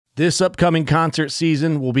This upcoming concert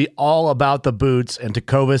season will be all about the boots, and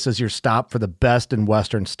Tecovas is your stop for the best in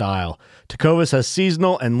Western style. Tecovas has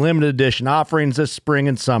seasonal and limited edition offerings this spring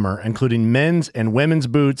and summer, including men's and women's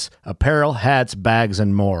boots, apparel, hats, bags,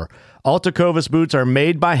 and more. All Tecovas boots are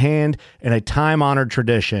made by hand in a time-honored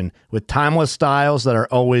tradition with timeless styles that are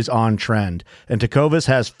always on trend. And Tecovas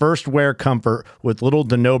has first wear comfort with little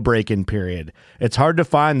to no break-in period. It's hard to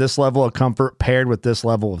find this level of comfort paired with this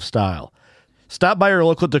level of style. Stop by your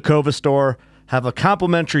local Tecovas store, have a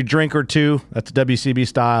complimentary drink or two, that's WCB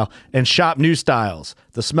style, and shop new styles.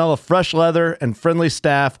 The smell of fresh leather and friendly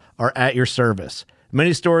staff are at your service.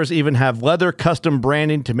 Many stores even have leather custom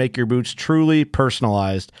branding to make your boots truly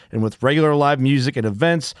personalized. And with regular live music and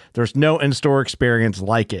events, there's no in-store experience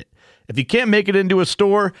like it. If you can't make it into a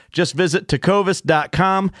store, just visit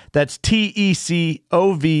tecovas.com. That's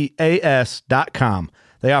TECOVAS.com.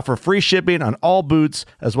 They offer free shipping on all boots,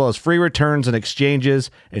 as well as free returns and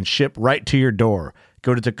exchanges, and ship right to your door.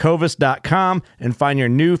 Go to tecovas.com and find your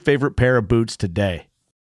new favorite pair of boots today.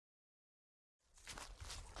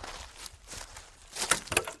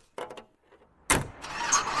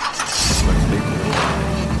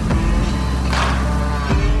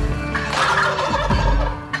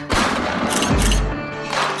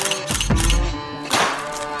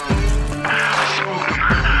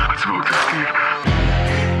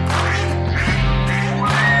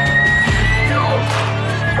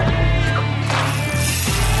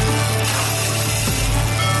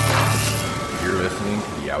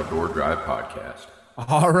 Outdoor Drive Podcast.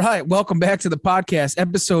 All right. Welcome back to the podcast,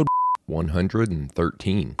 episode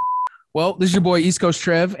 113. Well, this is your boy, East Coast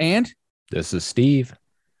Trev, and this is Steve.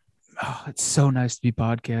 Oh, it's so nice to be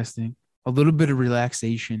podcasting. A little bit of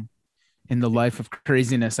relaxation in the life of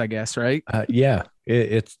craziness, I guess, right? Yeah.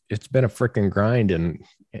 It's been a freaking grind, and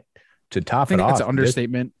to top it off, that's an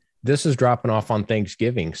understatement. This is dropping off on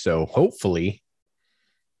Thanksgiving, so hopefully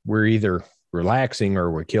we're either relaxing or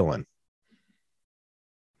we're killing.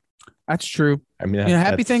 That's true. I mean,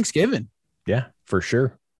 happy Thanksgiving. Yeah, for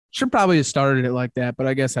sure. Should probably have started it like that, but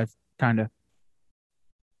I guess I've kind of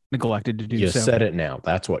neglected to do so. You said it now.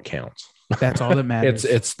 That's what counts. That's all that matters.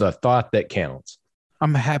 It's the thought that counts.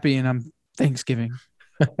 I'm happy and I'm Thanksgiving.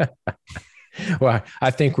 Well,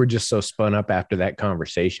 I think we're just so spun up after that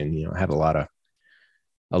conversation. You know, had a lot of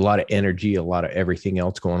energy, a lot of everything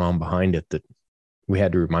else going on behind it that we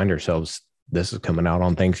had to remind ourselves this is coming out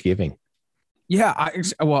on Thanksgiving. Yeah, I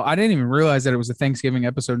didn't even realize that it was a Thanksgiving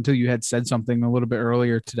episode until you had said something a little bit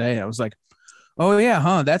earlier today. I was like, oh,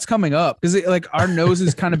 yeah, that's coming up. Because our nose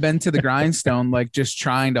has kind of been to the grindstone, like just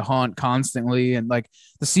trying to hunt constantly. And like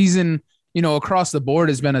the season, across the board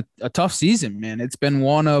has been a tough season, man. It's been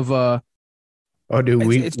one of oh, dude,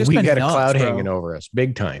 we got a cloud bro. hanging over us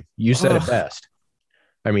big time. You said it best.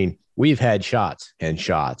 I mean, we've had shots and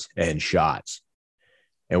shots and shots.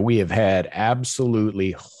 And we have had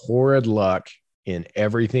absolutely horrid luck in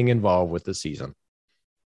everything involved with the season.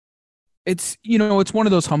 It's, it's one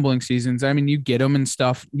of those humbling seasons. I mean, you get them and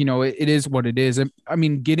stuff, it is what it is. I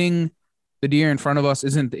mean, getting the deer in front of us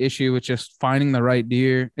isn't the issue. It's just finding the right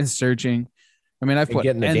deer and searching. I mean, I've put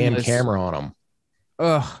getting the damn camera on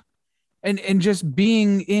them. And just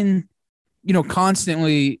being in,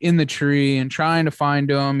 constantly in the tree and trying to find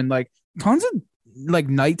them, and like tons of like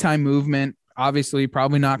nighttime movement. Obviously,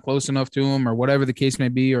 probably not close enough to them or whatever the case may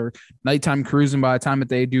be, or nighttime cruising by the time that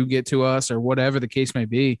they do get to us or whatever the case may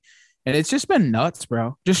be. And it's just been nuts,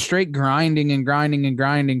 bro. Just straight grinding and grinding and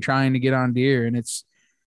grinding, trying to get on deer. And it's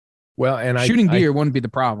shooting deer wouldn't be the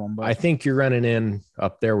problem. But I think you're running in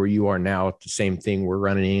up there where you are now. The same thing we're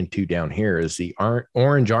running into down here is the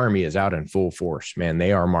Orange Army is out in full force, man.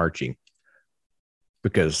 They are marching,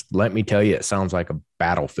 because let me tell you, it sounds like a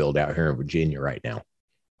battlefield out here in Virginia right now.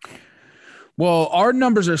 Well, our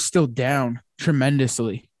numbers are still down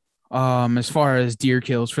tremendously as far as deer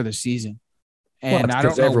kills for the season. And I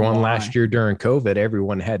don't know everyone why. Last year during COVID,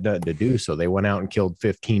 everyone had nothing to do. So they went out and killed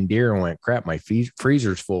 15 deer and went, crap, my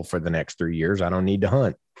freezer's full for the next 3 years. I don't need to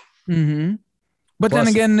hunt. Mm-hmm. But then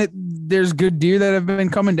again, there's good deer that have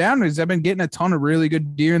been coming down, because I've been getting a ton of really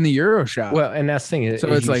good deer in the Euro shot. Well, and that's the thing.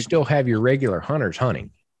 So it's like, still have your regular hunters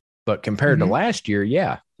hunting. But compared to last year,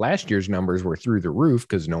 last year's numbers were through the roof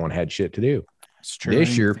because no one had shit to do. It's true.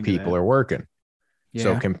 This year, people are working. Yeah.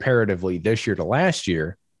 So comparatively, this year to last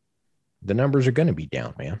year, the numbers are going to be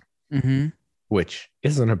down, man. Mm-hmm. Which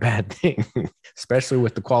isn't a bad thing, especially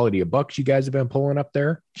with the quality of bucks you guys have been pulling up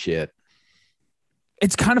there. Shit.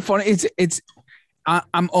 It's kind of funny.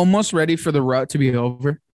 I'm almost ready for the rut to be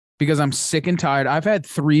over, because I'm sick and tired. I've had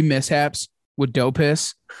 3 mishaps with doe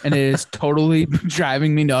piss, and it is totally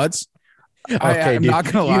driving me nuts. Okay, I'm not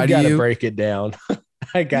going to lie to you. You got to break it down.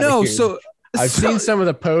 I got No, so I've seen some of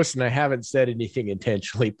the posts and I haven't said anything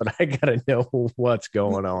intentionally, but I got to know what's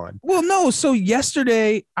going on. Well, no. So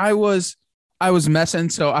yesterday I was messing.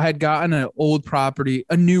 So I had gotten an old property,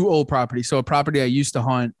 a new old property. So a property I used to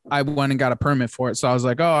hunt. I went and got a permit for it. So I was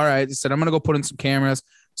like, oh, all right. I said, I'm going to go put in some cameras.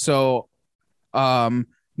 So,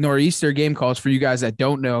 Nor'easter game calls, for you guys that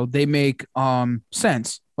don't know, they make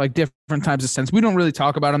sense, like different types of sense. We don't really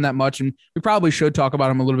talk about them that much, and we probably should talk about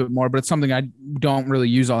them a little bit more, but it's something I don't really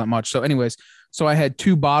use all that much. So anyways, so I had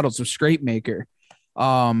 2 bottles of Scrape Maker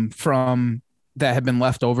from that had been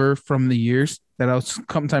left over from the years that I was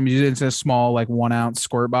sometimes using. It's a small, like 1 ounce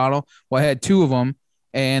squirt bottle. Well, I had 2 of them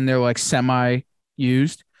and they're like semi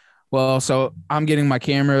used. Well, so I'm getting my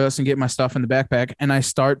cameras and getting my stuff in the backpack, and I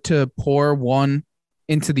start to pour one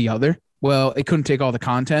into the other. Well, it couldn't take all the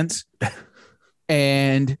contents.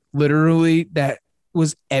 And literally that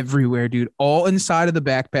was everywhere, dude. All inside of the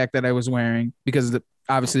backpack that I was wearing, because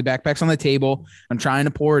obviously the backpack's on the table. I'm trying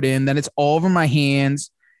to pour it in. Then it's all over my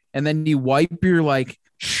hands. And then you wipe your like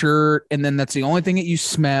shirt, and then that's the only thing that you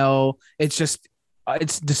smell. It's just,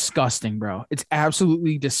 it's disgusting, bro. It's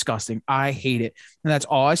absolutely disgusting. I hate it. And that's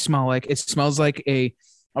all I smell like. It smells like a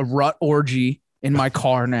rut orgy in my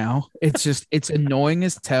car now. It's just, it's annoying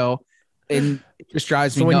as hell, and it just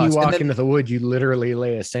drives me nuts. So when you walk into the woods, you literally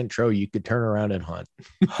lay a Centro, you could turn around and hunt.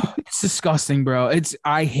 It's disgusting, bro.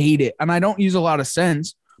 I hate it. And I don't use a lot of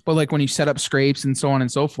scents, but like when you set up scrapes and so on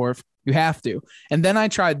and so forth, you have to. And then I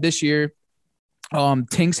tried this year,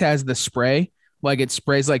 Tinks has the spray, like it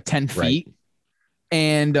sprays like 10 feet. Right.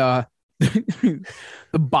 And the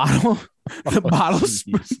bottle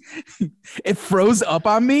it froze up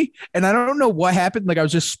on me, and I don't know what happened. Like I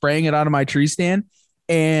was just spraying it out of my tree stand,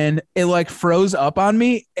 and it like froze up on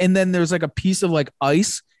me, and then there's like a piece of like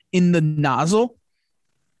ice in the nozzle,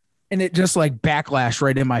 and it just like backlashed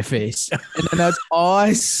right in my face. And then that's all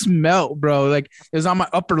I smelled, bro. Like it was on my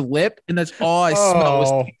upper lip, and that's all I smelled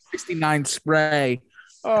was 69 spray.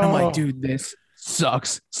 And I'm like, dude, this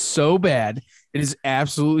sucks so bad. It is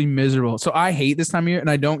absolutely miserable. So I hate this time of year, and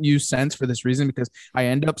I don't use scents for this reason, because I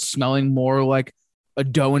end up smelling more like a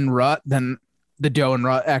doe and rut than the doe and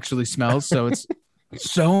rut actually smells. So it's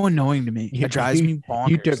so annoying to me. It drives me bonkers.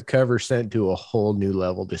 You took cover scent to a whole new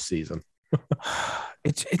level this season.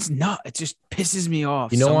 It's not. It just pisses me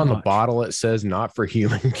off. You know, so on much. the bottle it says not for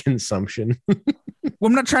human consumption. Well,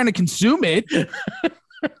 I'm not trying to consume it.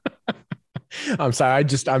 I'm sorry.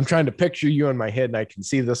 I'm trying to picture you in my head, and I can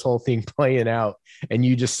see this whole thing playing out, and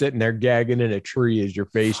you just sitting there gagging in a tree as your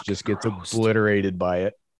face just gets obliterated by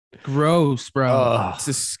it. Gross, bro. It's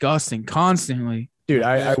disgusting constantly. Dude,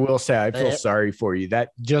 I will say I feel sorry for you. That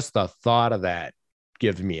just the thought of that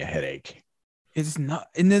gives me a headache. It's not,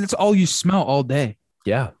 and then it's all you smell all day.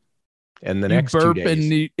 Yeah. And the you next burp 2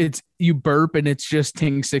 days. and you burp and it's just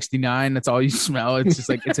Ting 69. That's all you smell. It's just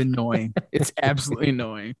like, it's annoying. It's absolutely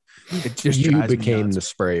annoying. It just you became the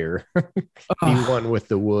sprayer. Be one with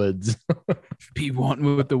the woods. Be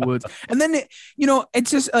one with the woods. And then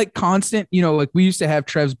it's just like constant, like we used to have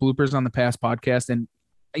Trev's bloopers on the past podcast, and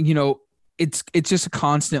it's just a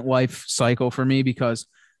constant life cycle for me, because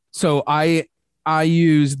so I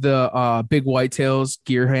use the big whitetails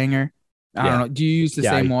gear hanger. I don't know. Do you use the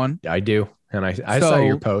same one? I do. And I saw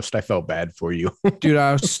your post. I felt bad for you. Dude,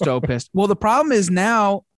 I was so pissed. Well, the problem is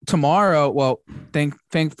now tomorrow, well,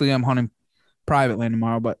 thankfully I'm hunting private land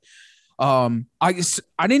tomorrow, but I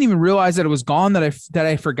didn't even realize that it was gone, that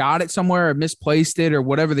I forgot it somewhere or misplaced it or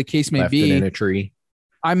whatever the case may Left be. it in a tree.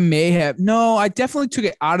 I may have. No, I definitely took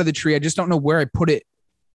it out of the tree. I just don't know where I put it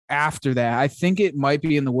after that. I think it might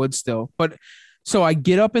be in the woods still, but so I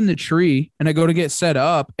get up in the tree and I go to get set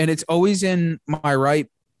up, and it's always in my right,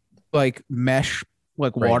 like mesh,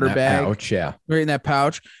 like water bag. Pouch, yeah. Right in that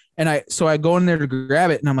pouch. And I go in there to grab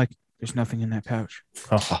it, and I'm like, there's nothing in that pouch.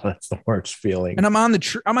 Oh, that's the worst feeling. And I'm on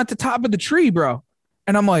the I'm at the top of the tree, bro.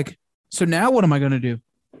 And I'm like, so now what am I going to do?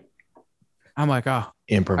 I'm like,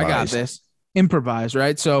 improvise. I got this. Improvise,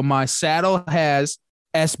 right? So my saddle has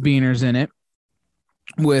S-beaners in it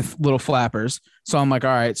with little flappers. So I'm like,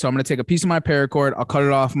 all right, so I'm going to take a piece of my paracord. I'll cut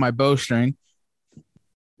it off my bowstring.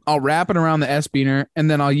 I'll wrap it around the S-beaner, and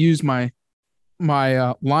then I'll use my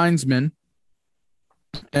linesman,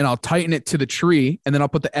 and I'll tighten it to the tree, and then I'll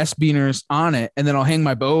put the S-beaners on it, and then I'll hang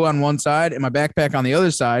my bow on one side and my backpack on the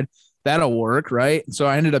other side. That'll work, right? So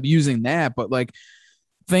I ended up using that, but like,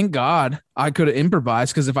 thank God I could have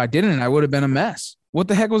improvised, because if I didn't, I would have been a mess. What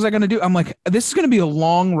the heck was I going to do? I'm like, this is going to be a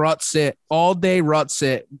long rut sit, all day rut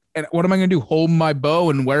sit. And what am I going to do? Hold my bow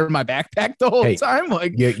and wear my backpack the whole time?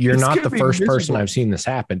 Like, you're not the first person I've seen this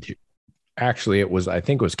happen to. Actually, I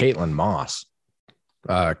think it was Caitlin Moss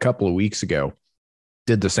a couple of weeks ago.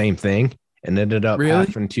 did the same thing and ended up Really?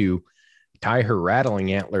 having to tie her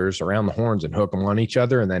rattling antlers around the horns and hook them on each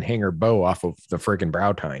other and then hang her bow off of the freaking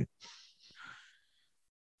brow tine.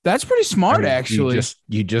 That's pretty smart, actually.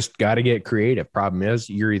 You just got to get creative. Problem is,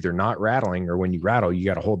 you're either not rattling, or when you rattle, you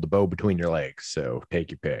got to hold the bow between your legs. So take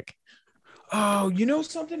your pick. Oh, you know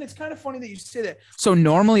something? It's kind of funny that you say that. So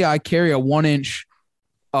normally I carry a 1-inch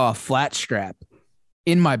flat strap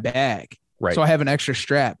in my bag. Right. So I have an extra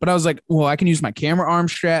strap. But I was like, well, I can use my camera arm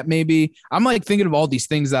strap maybe. I'm like thinking of all these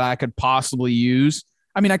things that I could possibly use.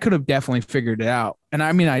 I mean, I could have definitely figured it out. And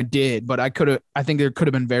I mean, I did, but I think there could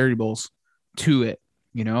have been variables to it,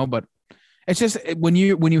 you know, but it's just when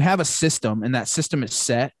you have a system and that system is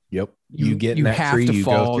set. Yep. You get in that tree, you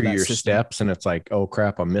go through your steps and it's like, oh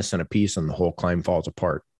crap, I'm missing a piece and the whole climb falls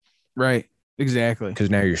apart. Right. Exactly. Because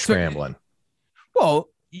now you're scrambling. Well,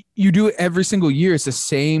 you do it every single year. It's the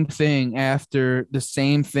same thing after the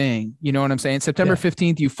same thing. You know what I'm saying? September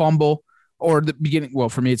 15th, you fumble, or the beginning. Well,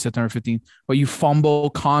 for me, it's September 15th, but you fumble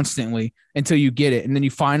constantly until you get it. And then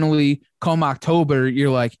you finally come October, you're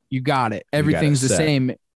like, you got it. Everything's the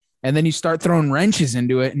same. And then you start throwing wrenches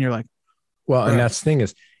into it and you're like, well, and that's the thing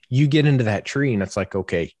is you get into that tree and it's like,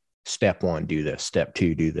 okay, step 1, do this. Step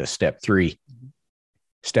 2, do this. Step 3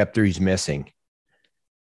 is missing.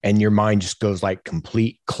 And your mind just goes like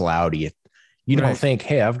complete cloudy. You don't think,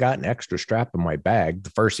 hey, I've got an extra strap in my bag. The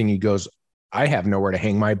first thing he goes, I have nowhere to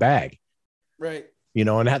hang my bag. Right. You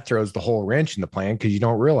know, and that throws the whole wrench in the plan because you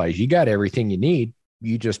don't realize you got everything you need.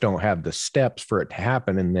 You just don't have the steps for it to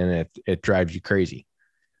happen. And then it drives you crazy.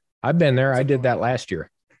 I've been there. I did that last year.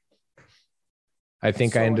 I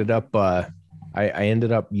think I ended up, I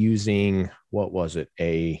ended up using, what was it?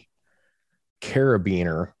 A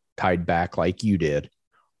carabiner tied back like you did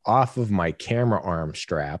off of my camera arm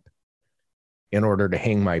strap in order to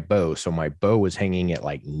hang my bow. So my bow was hanging at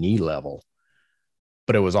like knee level,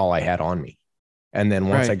 but it was all I had on me. And then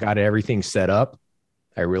once I got everything set up,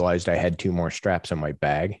 I realized I had 2 more straps in my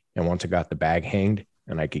bag. And once I got the bag hanged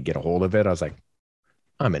and I could get a hold of it, I was like,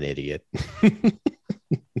 I'm an idiot.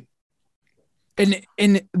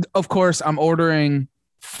 And of course I'm ordering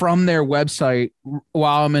from their website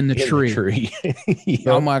while I'm in the tree. Yep.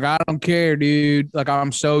 I'm like, I don't care, dude. Like,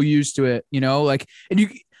 I'm so used to it, you know, like, and you,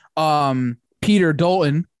 Peter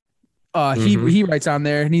Dalton, he writes on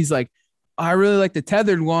there and he's like, I really like the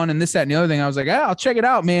tethered one and this, that, and the other thing. I was like, I'll check it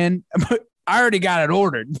out, man. But I already got it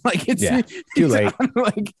ordered. Like it's too late.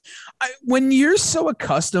 Like when you're so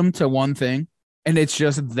accustomed to one thing and it's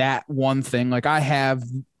just that one thing, like I have,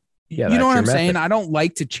 you know what I'm saying? I don't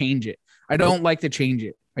like to change it. I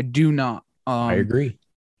do not. I agree.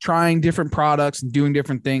 Trying different products and doing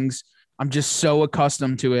different things. I'm just so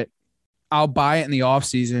accustomed to it. I'll buy it in the off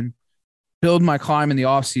season, build my climb in the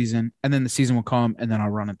off season, and then the season will come and then I'll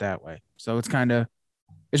run it that way. So it's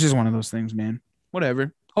just one of those things, man.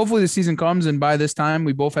 Whatever. Hopefully the season comes and by this time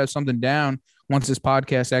we both have something down once this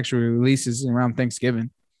podcast actually releases around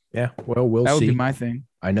Thanksgiving. Yeah. Well, we'll see. That would be my thing.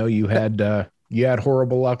 I know you had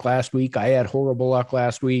horrible luck last week. I had horrible luck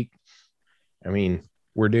last week. I mean,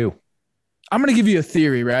 we're due. I'm going to give you a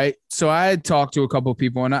theory, right? So I had talked to a couple of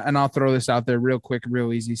people and I'll throw this out there real quick,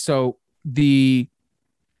 real easy. So the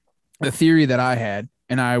theory that I had,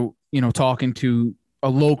 and I, talking to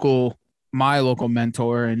my local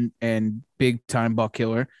mentor and big time buck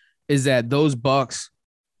killer, is that those bucks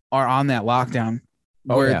are on that lockdown.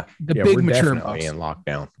 The big mature bucks in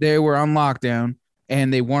lockdown. They were on lockdown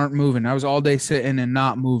and they weren't moving. I was all day sitting and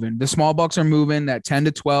not moving. The small bucks are moving, that 10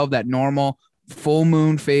 to 12, that normal full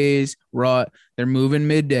moon phase rut. They're moving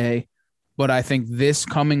midday. But I think this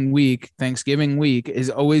coming week, Thanksgiving week, is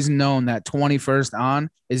always known that 21st on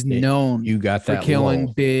is known you got that for killing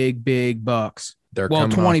lull. big bucks. They're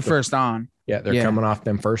 21st on. Yeah, they're coming off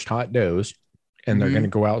them first hot does, and they're going to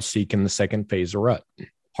go out seeking the second phase of rut.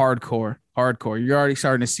 Hardcore. You're already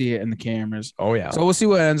starting to see it in the cameras. Oh yeah. So we'll see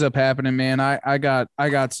what ends up happening, man. I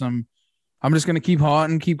got some. I'm just gonna keep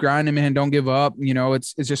hunting, keep grinding, man. Don't give up.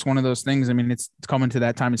 It's just one of those things. I mean, it's coming to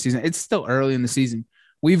that time of season. It's still early in the season.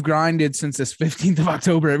 We've grinded since this 15th of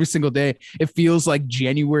October every single day. It feels like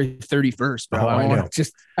January 31st, bro. I know.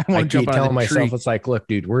 I keep telling myself, it's like, look,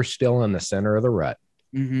 dude, we're still in the center of the rut.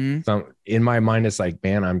 Mm-hmm. So in my mind, it's like,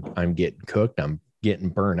 man, I'm getting cooked. I'm getting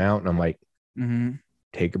burnt out. And I'm like,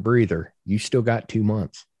 take a breather. You still got 2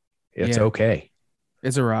 months. It's okay.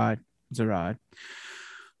 It's a ride.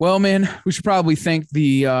 Well, man, we should probably thank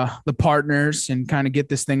the partners and kind of get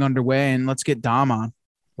this thing underway, and let's get Dom on.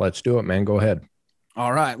 Let's do it, man. Go ahead.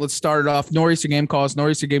 All right, let's start it off. Nor'easter Game Calls.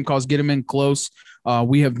 Get them in close.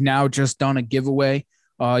 We have now just done a giveaway.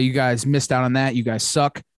 You guys missed out on that. You guys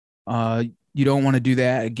suck. you don't want to do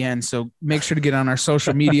that again. So make sure to get on our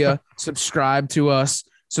social media, subscribe to us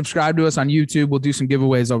on YouTube. We'll do some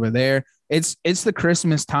giveaways over there. It's the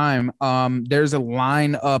Christmas time. There's a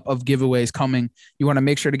lineup of giveaways coming. You want to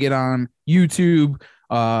make sure to get on YouTube,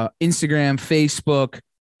 Instagram, Facebook,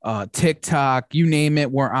 TikTok, you name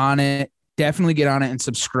it. We're on it. Definitely get on it and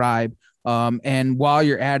subscribe. And while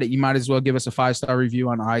you're at it, you might as well give us a 5-star review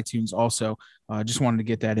on iTunes also. Just wanted to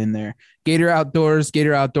get that in there. Gator Outdoors,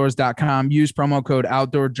 GatorOutdoors.com. Use promo code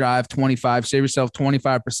OutdoorDrive25. Save yourself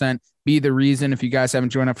 25%. Be the reason. If you guys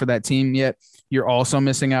haven't joined up for that team yet, you're also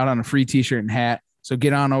missing out on a free t-shirt and hat. So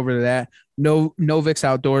get on over to that.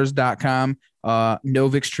 NovixOutdoors.com.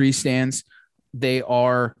 Novix tree stands. They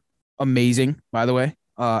are amazing, by the way.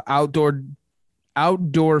 Outdoor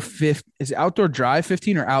is it Outdoor Drive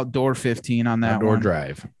 15 or Outdoor 15 on that Outdoor one?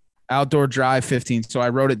 Drive. Outdoor Drive 15. So I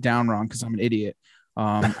wrote it down wrong because I'm an idiot.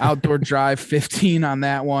 Outdoor Drive 15 on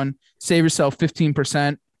that one. Save yourself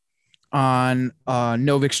 15% on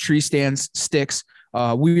Novix tree stands sticks.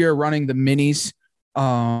 We are running the minis.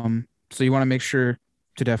 So you want to make sure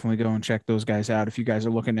to definitely go and check those guys out if you guys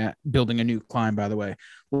are looking at building a new climb, by the way.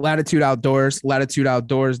 Latitude Outdoors,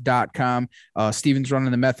 latitudeoutdoors.com. Steven's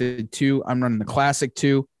running the Method 2. I'm running the Classic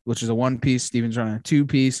 2, which is a 1-piece. Steven's running a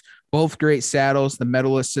 2-piece. Both great saddles, the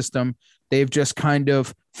Medalist system. They've just kind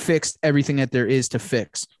of fixed everything that there is to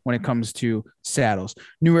fix when it comes to saddles.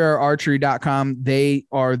 NewEraArchery.com. They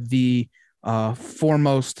are the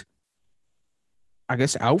foremost, I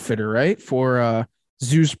guess, outfitter, right? For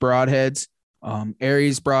Zeus broadheads,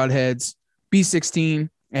 Aries broadheads, B16,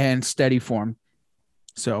 and Steady Form.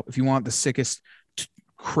 So if you want the sickest,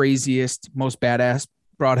 craziest, most badass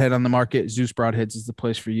broadhead on the market, Zeus broadheads is the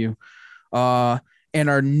place for you. And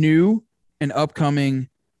our new and upcoming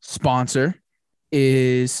sponsor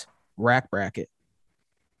is Rack Bracket.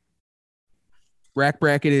 Rack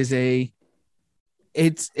Bracket is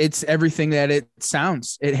it's everything that it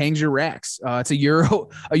sounds. It hangs your racks. It's a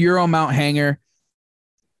Euro mount hanger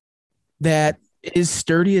that is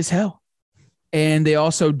sturdy as hell. And they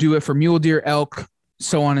also do it for mule deer, elk,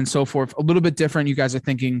 so on and so forth. A little bit different. You guys are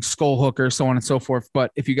thinking skull hooker, so on and so forth.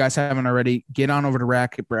 But if you guys haven't already, get on over to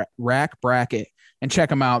Rack Bracket and check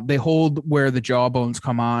them out. They hold where the jawbones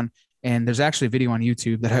come on. And there's actually a video on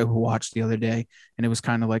YouTube that I watched the other day, and it was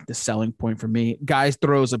kind of like the selling point for me. Guy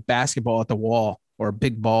throws a basketball at the wall or a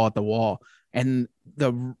big ball at the wall, and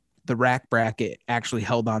the rack bracket actually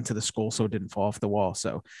held onto the skull so it didn't fall off the wall.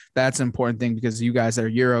 So that's an important thing because you guys are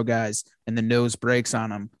Euro guys and the nose breaks on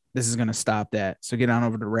them. This is going to stop that. So get on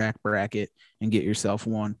over to Rack Bracket and get yourself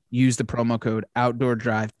one. Use the promo code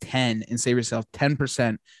OutdoorDrive10 and save yourself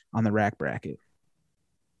 10% on the Rack Bracket.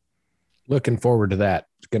 Looking forward to that.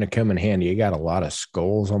 It's going to come in handy. You got a lot of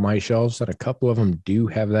skulls on my shelves, and a couple of them do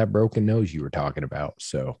have that broken nose you were talking about.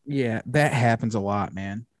 So yeah, that happens a lot,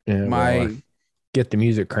 man. Yeah, get the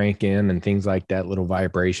music crank in and things like that, little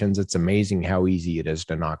vibrations. It's amazing how easy it is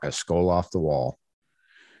to knock a skull off the wall.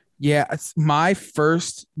 Yeah, it's my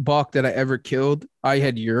first buck that I ever killed. I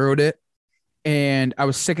had Euro'd it, and I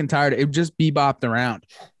was sick and tired. It would just bebopped around,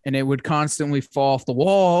 and it would constantly fall off the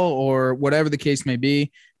wall or whatever the case may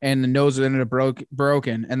be, and the nose ended up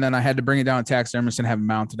broken, and then I had to bring it down to taxidermist and have it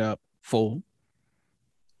mounted up full.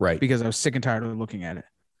 Right. Because I was sick and tired of looking at it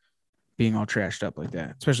being all trashed up like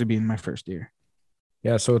that, especially being my first deer.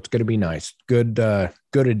 Yeah, so it's going to be nice. Good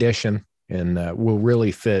addition, and will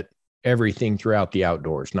really fit everything throughout the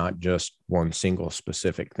outdoors, not just one single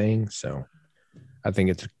specific thing. So I think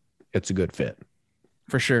it's a good fit.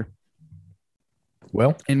 For sure.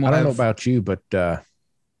 Well, and I don't know about you, but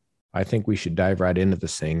I think we should dive right into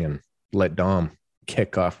this thing and let Dom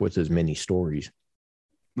kick off with his mini stories.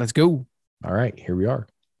 Let's go. All right, here we are.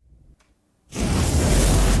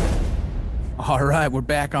 All right, we're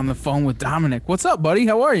back on the phone with Dominic. What's up, buddy?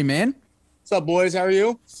 How are you, man? What's up, boys? How are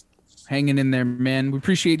you? Hanging in there, man. We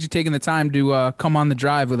appreciate you taking the time to come on the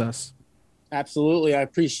drive with us. Absolutely. I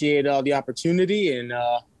appreciate the opportunity, and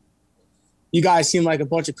you guys seem like a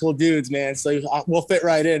bunch of cool dudes, man. So we'll fit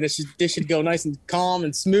right in. This should go nice and calm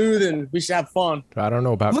and smooth, and we should have fun. I don't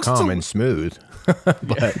know about calm and smooth, but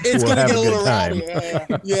it's we'll gonna have get a good time.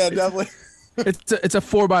 Rowdy. Yeah, definitely. It's a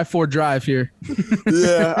 4x4 drive here.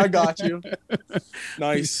 Yeah, I got you.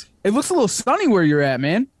 Nice. It looks a little sunny where you're at,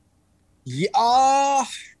 man.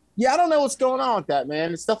 Yeah, I don't know what's going on with that,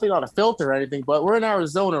 man. It's definitely not a filter or anything, but we're in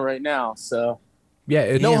Arizona right now, so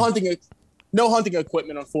yeah, no hunting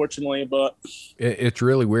equipment, unfortunately. But it's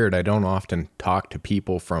really weird. I don't often talk to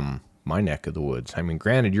people from my neck of the woods. I mean,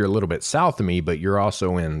 granted, you're a little bit south of me, but you're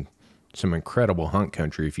also in some incredible hunt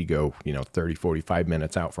country if you go, 30, 45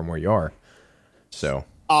 minutes out from where you are. So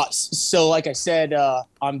So like I said,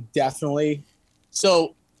 I'm definitely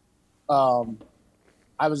so.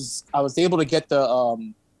 I was able to get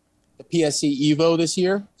the PSE Evo this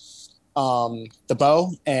year, the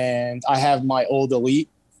bow, and I have my old Elite,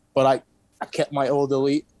 but I kept my old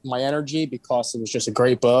Elite, my Energy, because it was just a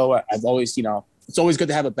great bow. I've always, it's always good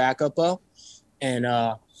to have a backup bow, and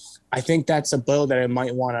I think that's a bow that I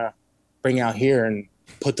might want to bring out here and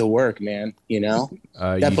put to work, man.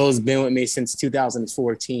 That bow's been with me since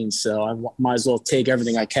 2014, so I might as well take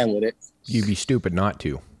everything I can with it. You'd be stupid not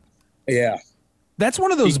to. Yeah. That's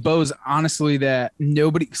one of those bows, honestly, that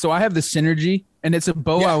nobody. So I have the Synergy, and it's a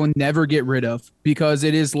bow I will never get rid of because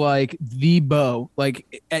it is like the bow. Like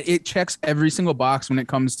it checks every single box when it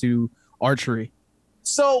comes to archery.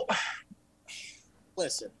 So,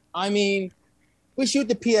 listen, I mean, we shoot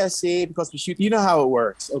the PSE because we shoot. You know how it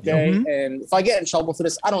works, okay? Mm-hmm. And if I get in trouble for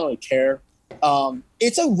this, I don't really care.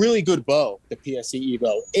 It's a really good bow, the PSE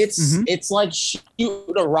Evo. It's like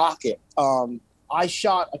shooting a rocket. I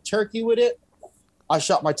shot a turkey with it. I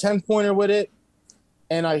shot my 10-pointer with it,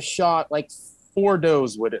 and I shot like 4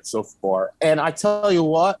 does with it so far. And I tell you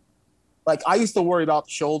what, like I used to worry about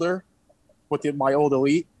the shoulder with my old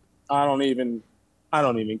Elite. I don't even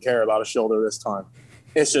care about a shoulder this time.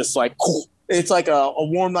 It's just like it's like a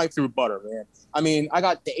warm knife through butter, man. I mean, I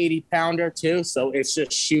got the 80-pounder too, so it's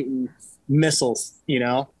just shooting missiles,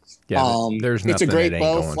 Yeah, there's nothing. It's a great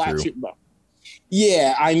bow, going flat through. shooting bow.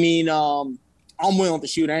 Yeah, I mean, I'm willing to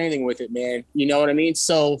shoot anything with it, man. You know what I mean?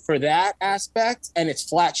 So for that aspect, and it's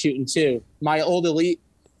flat shooting too. My old Elite,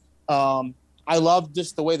 I loved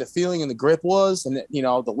just the way the feeling and the grip was, and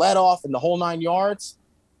the let off and the whole 9 yards.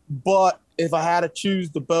 But if I had to choose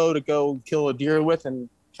the bow to go kill a deer with and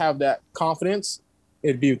have that confidence,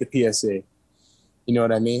 it'd be with the PSA. You know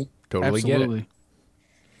what I mean? Totally Absolutely.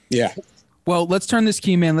 Get it. Yeah. Well, let's turn this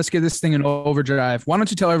key, man. Let's get this thing in overdrive. Why don't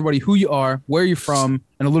you tell everybody who you are, where you're from,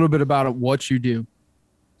 and a little bit about what you do?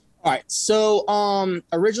 All right. So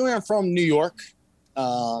originally I'm from New York.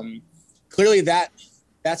 Clearly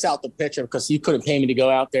that's out the picture because you couldn't pay me to go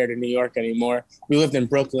out there to New York anymore. We lived in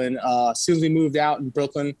Brooklyn. As soon as we moved out in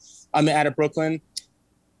Brooklyn, out of Brooklyn,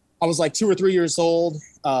 I was like 2 or 3 years old.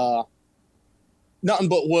 Nothing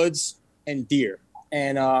but woods and deer.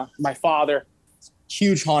 And my father,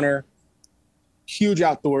 huge hunter, huge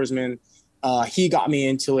outdoorsman. He got me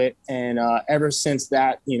into it. And ever since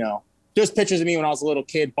that, there's pictures of me when I was a little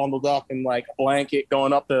kid bundled up in like a blanket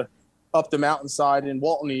going up the mountainside in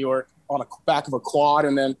Walton, New York on the back of a quad.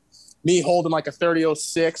 And then me holding like a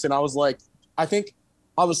 30-06. And I was like, I think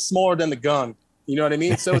I was smaller than the gun. You know what I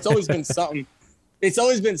mean? So it's always been something. It's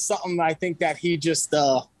always been something I think that he just,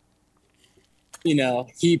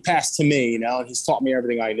 he passed to me, and he's taught me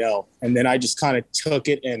everything I know. And then I just kind of took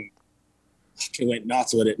it and went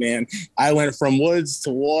nuts with it, man. I went from woods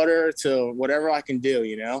to water to whatever I can do,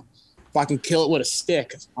 If I can kill it with a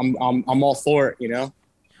stick, I'm all for it,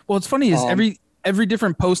 Well, it's funny is every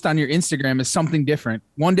different post on your Instagram is something different.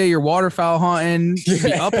 One day you're waterfowl hunting,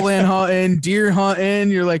 upland hunting, deer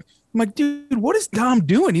hunting. I'm like, dude, what is Dom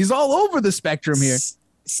doing? He's all over the spectrum here.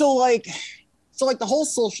 So like the whole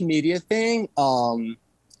social media thing,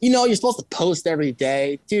 you're supposed to post every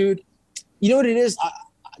day, dude. You know what it is?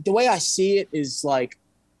 The way I see it is like,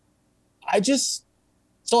 I'm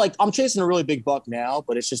chasing a really big buck now,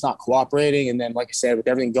 but it's just not cooperating. And then, like I said, with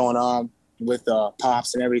everything going on with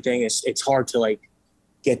pops and everything, it's hard to like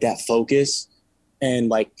get that focus and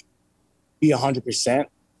like be 100%,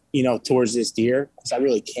 towards this deer, because I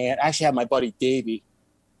really can't. I actually have my buddy Davey,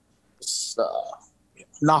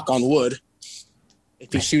 knock on wood,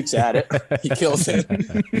 if he shoots at it, he kills it.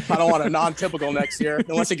 I don't want a non-typical next year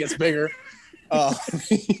unless it gets bigger. But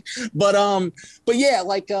yeah,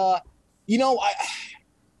 like I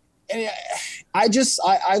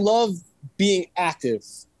love being active.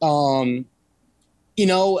 Waterfowl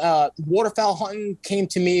hunting came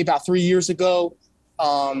to me about 3 years ago.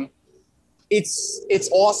 It's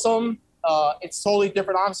awesome. It's totally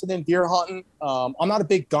different, obviously, than deer hunting. I'm not a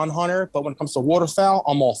big gun hunter, but when it comes to waterfowl,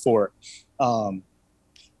 I'm all for it.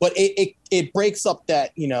 But it breaks up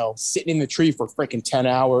that, sitting in the tree for freaking 10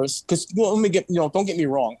 hours. Because don't get me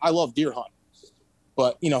wrong, I love deer hunting.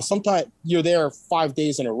 But, sometimes you're there 5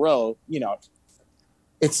 days in a row,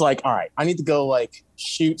 it's like, all right, I need to go like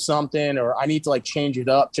shoot something, or I need to like change it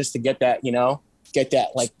up just to get that,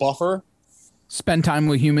 like buffer. Spend time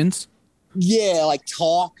with humans. Yeah, like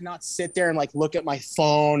talk, not sit there and like look at my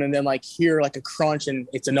phone and then like hear like a crunch and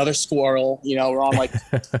it's another squirrel, we're on like,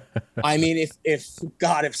 I mean, if I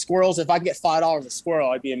could get $5 a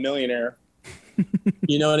squirrel, I'd be a millionaire.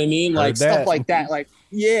 You know what I mean? Like stuff like that. Like,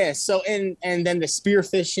 yeah. So, and then the spear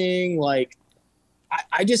fishing, like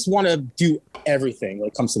I just want to do everything when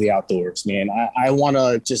it comes to the outdoors, man. I want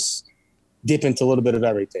to just dip into a little bit of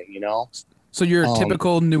everything, you know? So you're a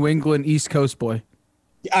typical New England East Coast boy.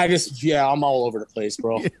 I'm all over the place,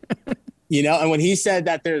 bro. You know, and when he said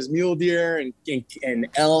that there's mule deer and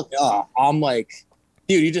elk, I'm like,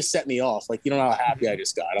 dude, you just set me off. Like, you don't know how happy I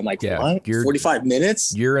just got. I'm like, what? 45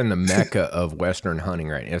 minutes? You're in the mecca of Western hunting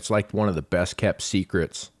right now. It's like one of the best kept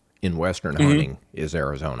secrets in Western hunting is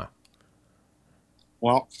Arizona.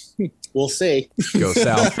 Well, we'll see. Go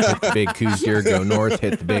south, hit the big coos deer. Go north,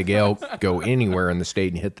 hit the big elk. Go anywhere in the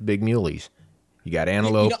state and hit the big muleys. You got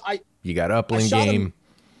antelope. You got upland game.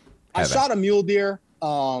 I shot a mule deer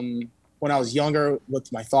when I was younger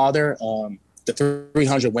with my father. The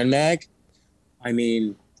 300 Win Mag. I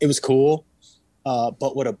mean, it was cool.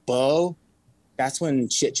 But with a bow, that's when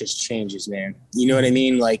shit just changes, man. You know what I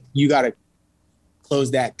mean? Like, you got to close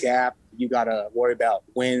that gap. You got to worry about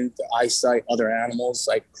wind, the eyesight, other animals.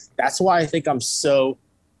 Like, that's why I think I'm such a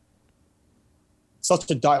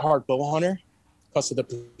diehard bow hunter, because of the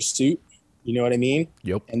pursuit. You know what I mean?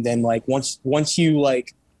 Yep. And then, like, once you,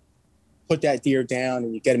 like, put that deer down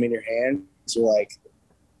and you get him in your hands, you're like,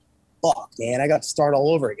 fuck, man, I got to start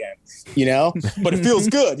all over again, you know? But it feels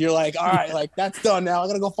good. You're like, all right, like, that's done now. I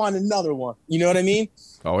got to go find another one. You know what I mean?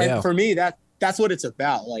 Oh, and yeah. for me, that's what it's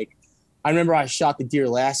about. Like, I remember I shot the deer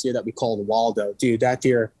last year that we called Waldo. Dude, that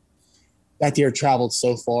deer traveled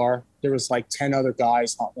so far. There was like 10 other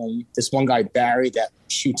guys. This one guy, Barry, that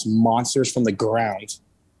shoots monsters from the ground.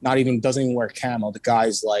 Doesn't even wear camo. The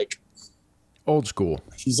guy's like old school.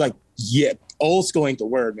 He's like, yeah, old school ain't the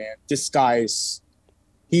word, man. This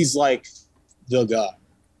he's like the guy,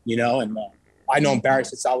 you know? And I know Barry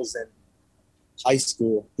since I was in high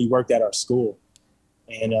school. He worked at our school.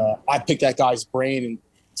 And I picked that guy's brain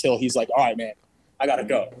until he's like, all right, man, I got to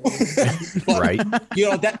go. But, right. You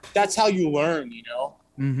know, that's how you learn, you know?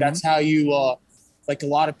 Mm-hmm. That's how you, like, a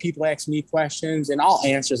lot of people ask me questions and I'll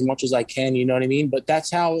answer as much as I can, you know what I mean? But that's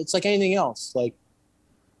how it's like anything else. Like,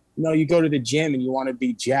 you know, you go to the gym and you want to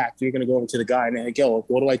be jacked. You're going to go over to the guy and like, yo,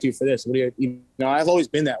 what do I do for this? What do you know, I've always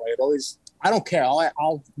been that way. I don't care.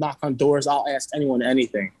 I'll knock on doors. I'll ask anyone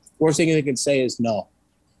anything. Worst thing they can say is no.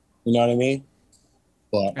 You know what I mean?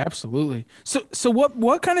 But absolutely. So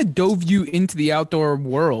what kind of dove you into the outdoor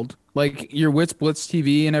world? Like, you're with Blitz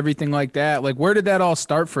TV and everything like that. Like, where did that all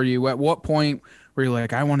start for you? At what point were you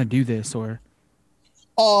like, I want to do this? Or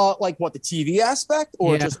like what, the TV aspect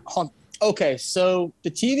or just hunt? Okay, so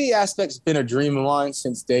the TV aspect's been a dream of mine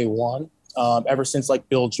since day one. Ever since, like,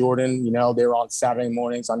 Bill Jordan, you know, they were on Saturday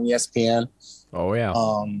mornings on ESPN. Oh yeah.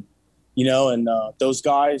 You know, and those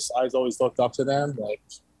guys, I've always looked up to them. Like,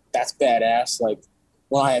 that's badass. Like,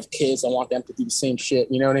 when I have kids, I want them to do the same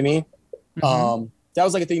shit. You know what I mean? Mm-hmm. That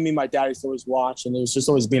was like a thing me and my dad used to always watch, and it was just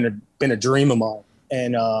always been a dream of mine.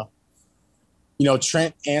 And you know,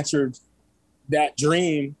 Trent answered that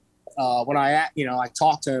dream when I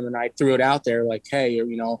talked to him and I threw it out there, like, hey,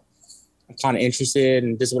 you know, I'm kind of interested,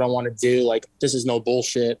 and this is what I want to do. Like, this is no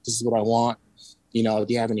bullshit. This is what I want. You know,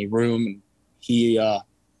 do you have any room? And he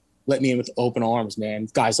let me in with open arms, man.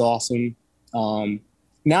 This guy's awesome.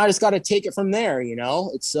 Now I just got to take it from there, you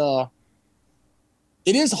know? It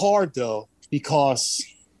is hard, though, because,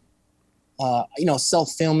 you know,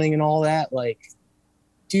 self-filming and all that, like,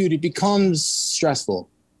 dude, it becomes stressful.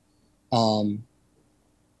 You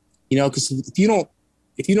know, because if you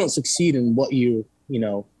don't succeed in what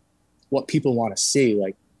what people want to see,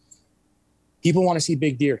 like, people want to see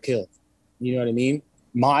big deer killed. You know what I mean?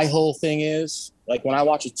 My whole thing is, like, when I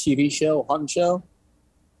watch a TV show, a hunting show,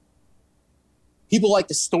 people like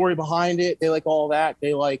the story behind it. They like all that.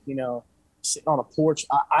 They like, you know, sitting on a porch.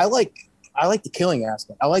 I like the killing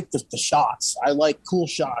aspect. I like the shots. I like cool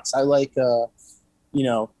shots. I like, you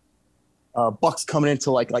know, bucks coming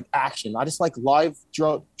into like action. I just like live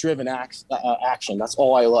driven action. That's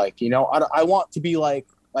all I like. You know, I want to be like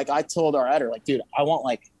I told our editor, like, dude, I want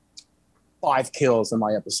like 5 kills in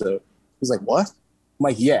my episode. He's like, what? I'm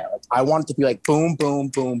like, yeah. Like, I want it to be like boom, boom,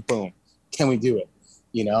 boom, boom. Can we do it?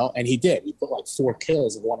 You know, and he did. He put like 4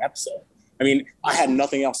 kills in one episode. I mean, I had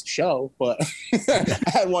nothing else to show, but I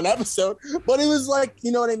had one episode. But it was like,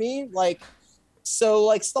 you know what I mean? Like, so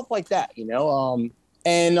like stuff like that, you know.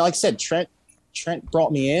 And like I said, Trent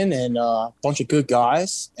brought me in, and a bunch of good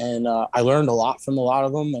guys, and I learned a lot from a lot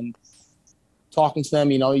of them. And talking to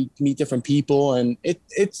them, you know, you meet different people, and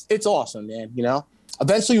it's awesome, man. You know,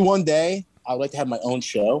 eventually one day I would like to have my own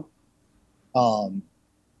show.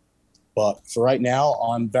 But for right now,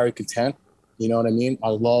 I'm very content. You know what I mean? I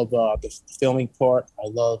love the filming part. I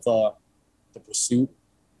love the pursuit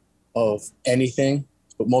of anything,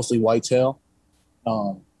 but mostly whitetail.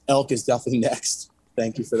 Elk is definitely next.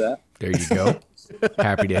 Thank you for that. There you go.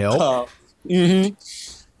 Happy to help.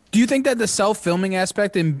 Do you think that the self-filming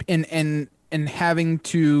aspect and having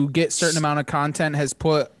to get certain amount of content has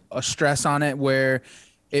put a stress on it where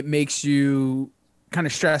it makes you kind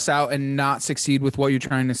of stress out and not succeed with what you're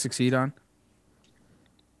trying to succeed on?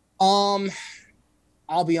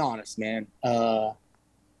 I'll be honest, man.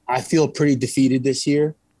 I feel pretty defeated this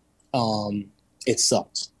year. It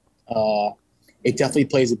sucks. It definitely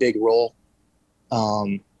plays a big role.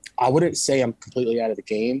 I wouldn't say I'm completely out of the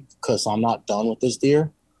game because I'm not done with this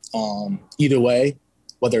deer. Either way,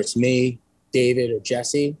 whether it's me, David, or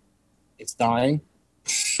Jesse, it's dying.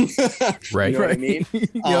 Right. You know what I mean?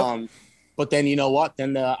 Yep. But then you know what?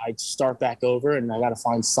 Then I start back over and I got to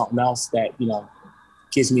find something else that,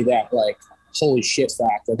 gives me that like, holy shit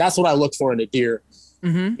factor. That's what I look for in a deer.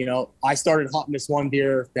 Mm-hmm. I started hunting this one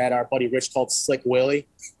deer that our buddy Rich called Slick Willie.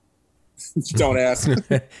 Don't ask.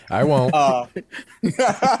 I won't.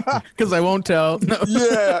 Because I won't tell. No.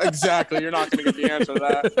 Yeah, exactly. You're not going to get the answer to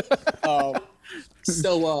that.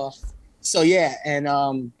 So yeah. And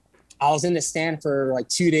I was in the stand for like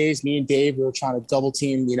 2 days. Me and Dave, we were trying to double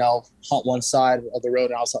team, hunt one side of the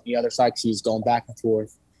road and I was hunting the other side because he was going back and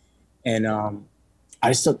forth. And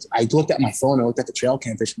I looked at my phone and looked at the trail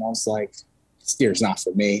cam fish and I was like, this deer's not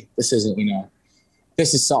for me. This isn't,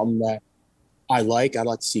 this is something that I'd like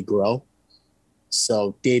to see grow.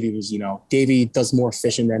 So Davey does more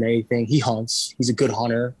fishing than anything. He hunts. He's a good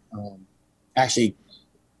hunter. Actually,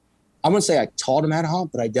 I wouldn't say I taught him how to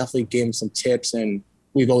hunt, but I definitely gave him some tips and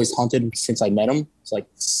we've always hunted since I met him. It's like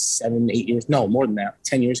 7, 8 years. No, more than that.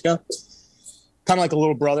 10 years ago. Kind of like a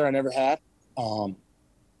little brother I never had. And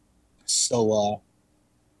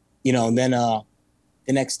then the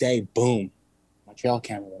next day, boom, my trail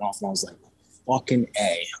camera went off and I was like, fucking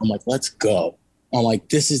A. I'm like, let's go. I'm like,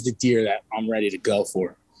 this is the deer that I'm ready to go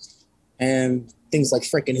for. And things like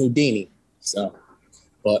freaking Houdini. So,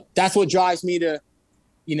 but that's what drives me to,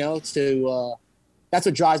 that's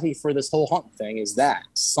what drives me for this whole hunting thing is that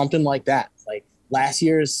something like that. Like last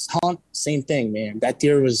year's hunt, same thing, man. That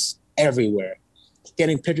deer was everywhere.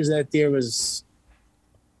 Getting pictures of that deer was,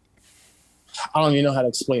 I don't even know how to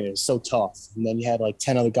explain it. It's so tough. And then you had like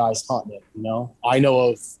 10 other guys hunting it, I know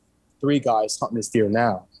of 3 guys hunting this deer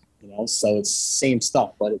now, so it's same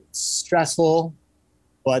stuff, but it's stressful,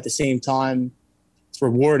 but at the same time, it's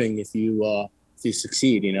rewarding if you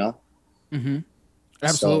succeed, Mm-hmm.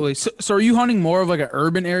 Absolutely. So are you hunting more of like an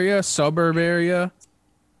urban area, suburb area?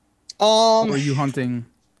 Or are you hunting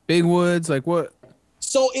big woods? Like what?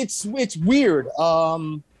 So it's weird.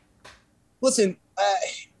 Listen,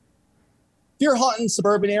 if you're hunting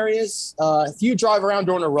suburban areas, if you drive around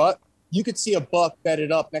during a rut, you could see a buck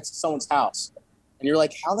bedded up next to someone's house. And you're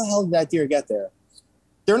like, how the hell did that deer get there?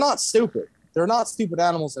 They're not stupid. They're not stupid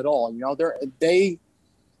animals at all.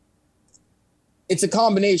 It's a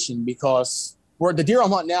combination because where the deer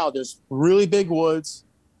I'm hunting now, there's really big woods,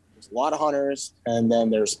 there's a lot of hunters, and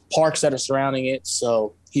then there's parks that are surrounding it.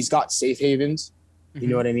 So he's got safe havens. You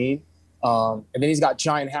know what I mean? And then he's got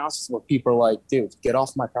giant houses where people are like, dude, get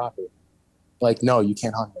off my property. Like, no, you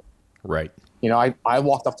can't hunt it. Right. I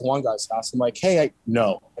walked up to one guy's house. I'm like, hey,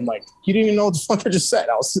 no. I'm like, you didn't even know what the fuck I just said.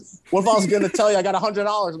 What if I was going to tell you I got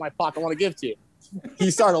 $100 in my pocket I want to give to you?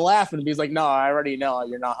 He started laughing and he's like, no, I already know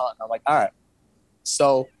you're not hunting. I'm like, all right.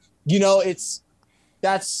 So,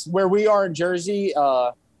 that's where we are in Jersey.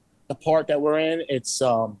 The part that we're in, it's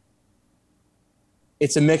a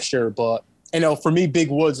mixture, but for me,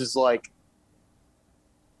 big woods is like,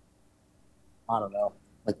 I don't know,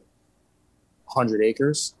 like 100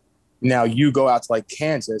 acres. Now you go out to like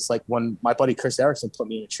Kansas, like when my buddy Chris Erickson put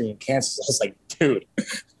me in a tree in Kansas, I was like, dude,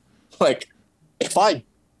 like if I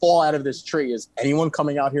fall out of this tree, is anyone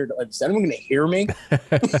coming out here? Is anyone going to hear me?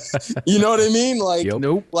 You know what I mean? Like, Yep.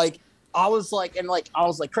 Nope. Like I was like,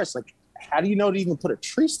 Chris, like, how do you know to even put a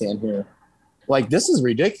tree stand here? Like, this is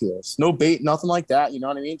ridiculous. No bait, nothing like that. You know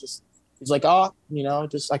what I mean? Just, he's like, I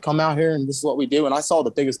come out here and this is what we do. And I saw the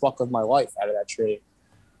biggest buck of my life out of that tree.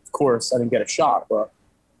 Of course, I didn't get a shot, but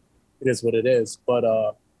it is what it is.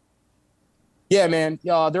 But yeah, man,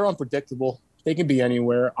 they're unpredictable. They can be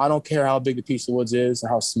anywhere. I don't care how big the piece of woods is or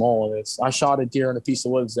how small it is. I shot a deer in a piece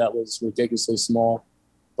of woods that was ridiculously small,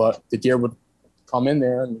 but the deer would come in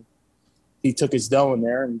there and he took his doe in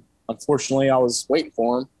there. And unfortunately, I was waiting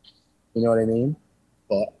for him. You know what I mean?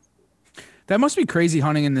 But That must be crazy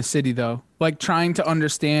hunting in the city though. Like trying to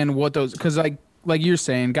understand what those, because like you're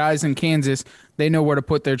saying, guys in Kansas, they know where to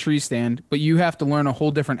put their tree stand, but you have to learn a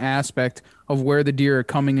whole different aspect of where the deer are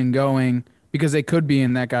coming and going because they could be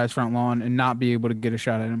in that guy's front lawn and not be able to get a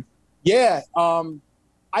shot at him. yeah,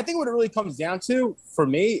 I think what it really comes down to for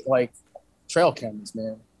me, like trail cameras,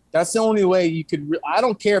 man. That's the only way you could. I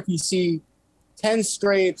don't care if you see 10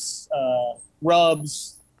 scrapes,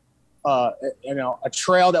 rubs, a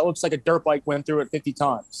trail that looks like a dirt bike went through it 50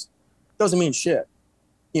 times. Doesn't mean shit.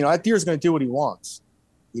 That deer's going to do what he wants.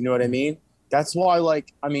 You know what I mean? That's why,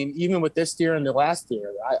 even with this deer and the last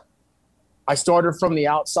deer, I started from the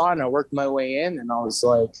outside and I worked my way in, and I was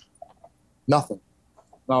like, nothing.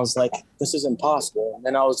 And I was like, this is impossible. And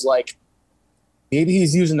then I was like, maybe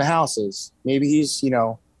he's using the houses. Maybe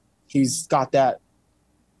he's got that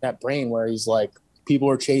brain where he's like, people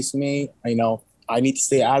are chasing me. I need to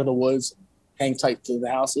stay out of the woods, hang tight to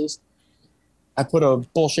the houses. I put a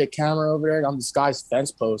bullshit camera over there on this guy's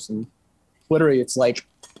fence post, and literally it's like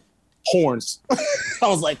horns. I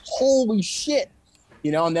was like, holy shit.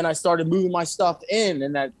 And then I started moving my stuff in,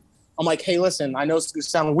 and I'm like, hey, listen, I know it's going to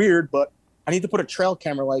sound weird, but I need to put a trail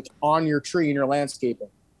camera on your tree in your landscaping.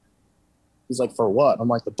 He's like, for what? I'm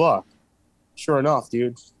like, the buck. Sure enough,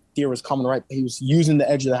 dude, deer was coming right. He was using the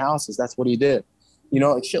edge of the houses. That's what he did.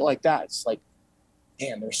 Shit like that. It's like,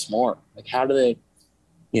 damn, they're smart. Like, how do they,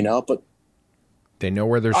 but they know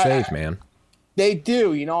where they're safe, man. They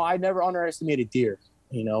do. I never underestimated deer.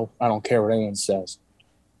 I don't care what anyone says.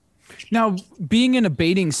 Now, being in a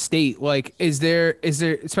baiting state, is there,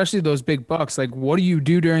 especially those big bucks, what do you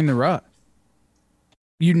do during the rut?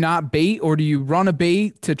 You not bait, or do you run a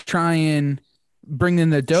bait to try and bring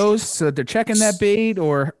in the does so that they're checking that bait,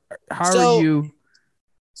 or how are you?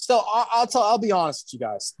 So I'll be honest with you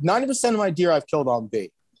guys. 90% of my deer I've killed on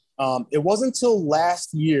bait. It wasn't until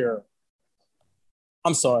last year.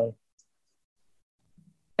 I'm sorry.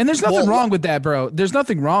 And there's nothing wrong with that, bro. There's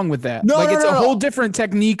nothing wrong with that. It's a whole different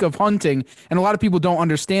technique of hunting, and a lot of people don't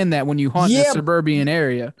understand that when you hunt in a suburban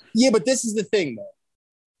area. Yeah, but this is the thing, though.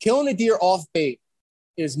 Killing a deer off bait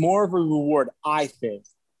is more of a reward, I think,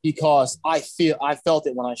 because I felt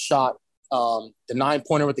it when I shot the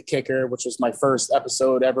 9-pointer with the kicker, which was my first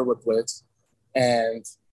episode ever with Blitz, and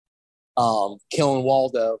killing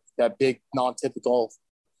Waldo, that big non-typical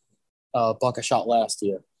buck I shot last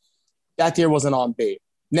year. That deer wasn't on bait.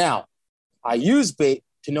 Now, I use bait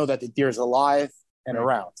to know that the deer is alive and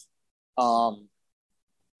around.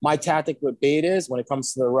 My tactic with bait is, when it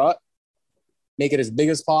comes to the rut, make it as big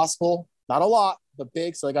as possible. Not a lot, but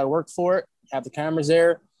big, so I got to work for it. Have the cameras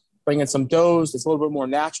there, bring in some does. It's a little bit more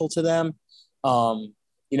natural to them.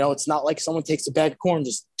 It's not like someone takes a bag of corn and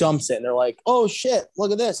just dumps it, and they're like, oh, shit, look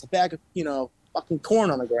at this, a bag of, fucking corn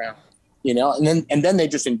on the ground, and then they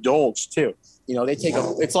just indulge, too. They take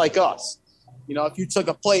it's like us. If you took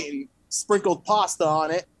a plate and sprinkled pasta on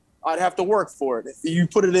it, I'd have to work for it. If you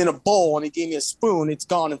put it in a bowl and he gave me a spoon, it's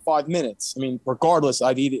gone in 5 minutes. I mean, regardless,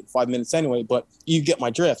 I'd eat it in 5 minutes anyway, but you get my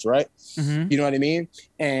drift, right? Mm-hmm. You know what I mean?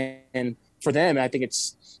 And for them, I think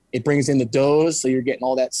it brings in the does, so you're getting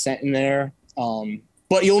all that scent in there.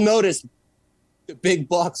 But you'll notice the big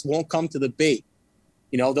bucks won't come to the bait.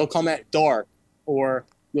 They'll come at dark, or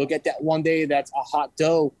you'll get that one day that's a hot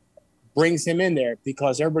doe brings him in there,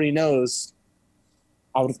 because everybody knows.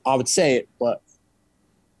 I would say it, but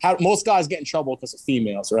most guys get in trouble because of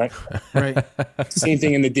females, right? Right. Same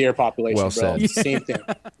thing in the deer population, well bro. Said. Same thing.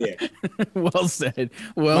 Yeah. Well said.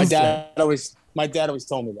 My dad always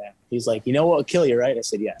told me that. He's like, what will kill you, right? I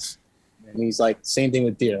said, yes. And he's like, same thing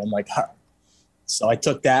with deer. I'm like, huh. So I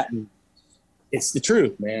took that, and it's the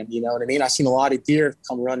truth, man. You know what I mean? I've seen a lot of deer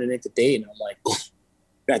come running into bait, and I'm like,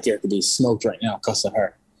 that deer could be smoked right now because of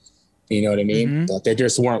her. You know what I mean? Mm-hmm. But they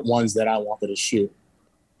just weren't ones that I wanted to shoot.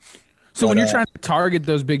 So when you're trying to target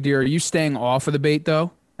those big deer, are you staying off of the bait,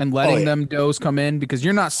 though, and letting them does come in? Because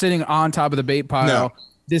you're not sitting on top of the bait pile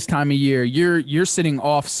this time of year. You're sitting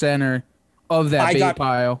off center of that bait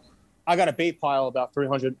pile. I got a bait pile about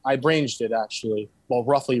 300. I ranged it, actually. Well,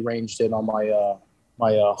 roughly ranged it on my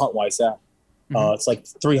HuntWise app. Mm-hmm. It's like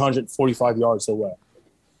 345 yards away.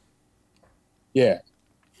 Yeah.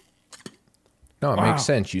 No, it makes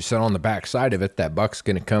sense. You sit on the back side of it. That buck's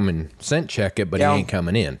going to come and scent check it, but he ain't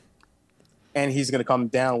coming in. And he's going to come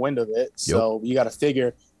downwind of it. So you got to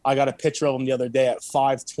figure. I got a picture of him the other day at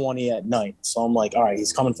 5:20 at night. So I'm like, all right,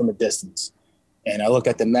 he's coming from a distance. And I look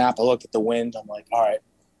at the map. I look at the wind. I'm like, all right,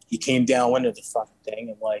 he came downwind of the fucking thing.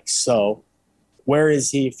 And like, so where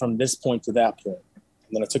is he from this point to that point?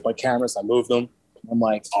 And then I took my cameras. I moved them. I'm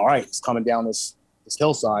like, all right, he's coming down this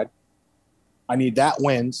hillside. I need that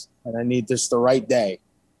wind, and I need this the right day.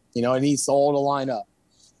 It needs all to line up.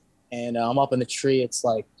 And I'm up in the tree. It's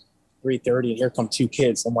like 3:30, and here come two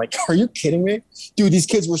kids. I'm like, are you kidding me? Dude, these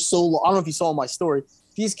kids were so low. I don't know if you saw my story.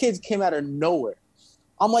 These kids came out of nowhere.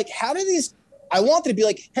 I'm like, how did these – I wanted to be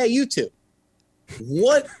like, hey, you two.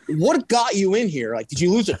 what got you in here? Like, did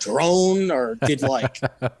you lose a drone, or did like,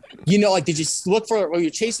 did you look for, or you're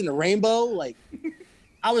chasing the rainbow? Like,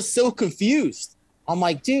 I was so confused. I'm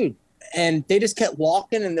like, dude, and they just kept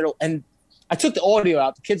walking, and I took the audio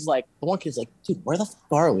out. The one kid's like, dude, where the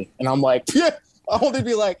fuck are we? And I'm like, yeah, I want to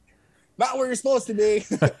be like, not where you're supposed to be.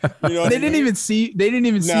 They didn't even see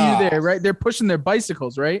you there, right? They're pushing their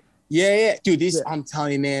bicycles, right? Yeah. Dude, I'm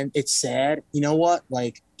telling you, man, it's sad. You know what?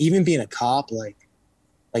 Like, even being a cop, like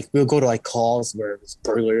we'll go to like calls where it's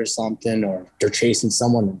burglary or something, or they're chasing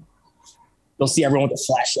someone, and you'll see everyone with the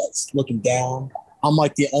flashlights looking down. I'm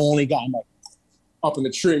like the only guy. I'm like up in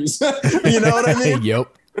the trees. You know what I mean?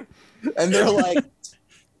 Yep. And they're like,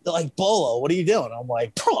 Bolo, what are you doing? I'm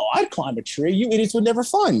like, bro, I'd climb a tree. You idiots would never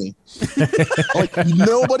find me. Like,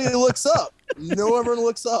 nobody looks up. No one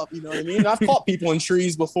looks up. You know what I mean? I've caught people in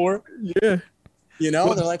trees before. Yeah. They're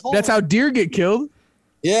like, that's how deer get killed.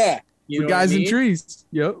 Yeah. The guys in trees.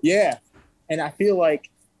 Yep. Yeah. And I feel like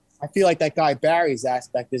that guy Barry's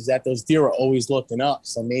aspect is that those deer are always looking up.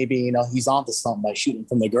 So maybe, he's onto something by shooting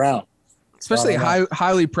from the ground. Especially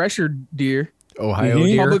highly pressured deer. Ohio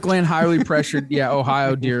deer. Public land, highly pressured. Yeah,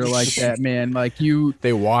 Ohio deer like that, man. Like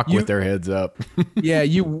they walk with their heads up. Yeah,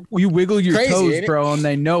 you wiggle your Crazy, toes, bro, and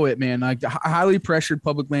they know it, man. Like the highly pressured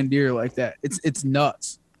public land deer like that. It's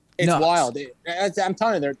nuts. It's nuts. wild. I'm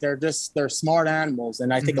telling you, they're smart animals,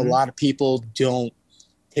 and I think a lot of people don't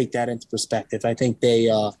take that into perspective. I think they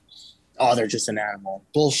they're just an animal.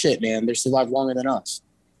 Bullshit, man. They survive longer than us.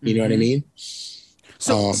 You know what I mean?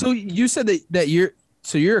 So you said that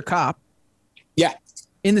you're a cop. Yeah.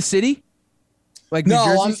 In the city? Like New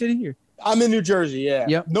Jersey City here? I'm in New Jersey, yeah.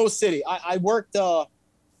 Yep. No city. I worked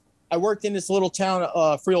in this little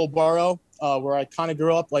town, Free Old Borough, where I kind of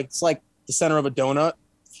grew up. Like, it's like the center of a donut,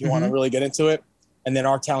 if you want to really get into it. And then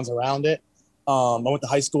our town's around it. I went to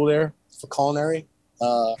high school there for culinary.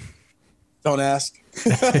 Don't ask.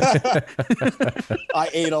 I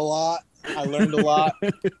ate a lot. I learned a lot.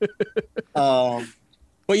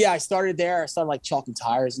 But yeah, I started there. I started like chalking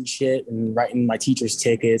tires and shit and writing my teacher's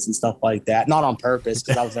tickets and stuff like that. Not on purpose,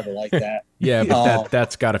 because I was never like that. Yeah, but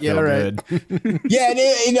that's got to feel good. Yeah, and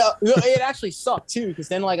it actually sucked too, because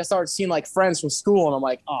then like I started seeing like friends from school, and I'm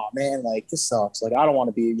like, oh man, like this sucks. Like I don't want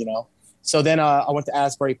to be, So then I went to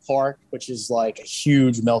Asbury Park, which is like a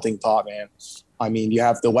huge melting pot, man. I mean, you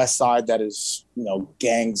have the West Side that is,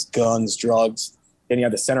 gangs, guns, drugs. Then you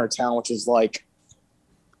have the center of town, which is like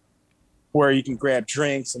where you can grab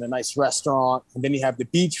drinks in a nice restaurant. And then you have the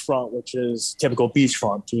beachfront, which is typical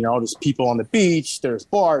beachfront. There's people on the beach, there's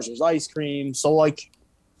bars, there's ice cream. So like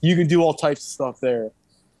you can do all types of stuff there.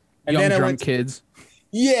 And young then drunk kids.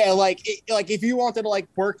 Yeah, like if you wanted to like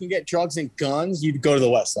work and get drugs and guns, you'd go to the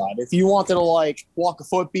West Side. If you wanted to like walk a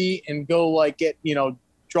foot beat and go like get,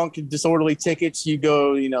 drunk and disorderly tickets, you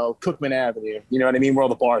go, Cookman Avenue. You know what I mean? Where all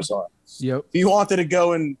the bars are. Yep. If you wanted to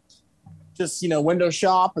go and just, window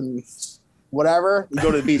shop and whatever, you go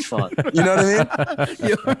to the beachfront. You know what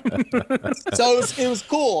I mean? So it was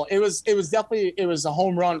cool. It was definitely a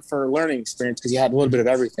home run for learning experience, because you had a little bit of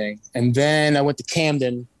everything. And then I went to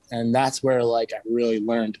Camden, and that's where like I really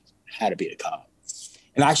learned how to be a cop.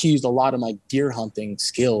 And I actually used a lot of my deer hunting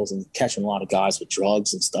skills and catching a lot of guys with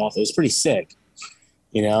drugs and stuff. It was pretty sick.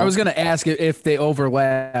 I was gonna ask if they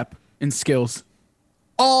overlap in skills.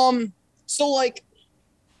 So like,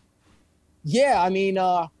 yeah, I mean,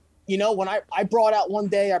 when I brought out one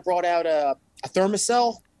day, I brought out a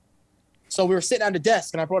thermocell. So we were sitting at a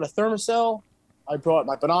desk, and I brought a thermocell. I brought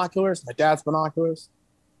my binoculars, my dad's binoculars.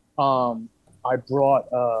 I brought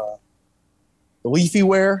the leafy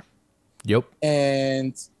ware. Yep.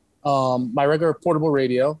 And my regular portable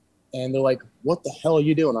radio. And they're like, what the hell are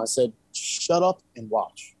you doing? I said, shut up and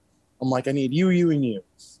watch. I'm like, I need you, and you.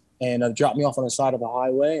 And dropped me off on the side of a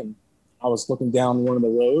highway, and I was looking down one of the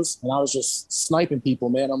rows, and I was just sniping people,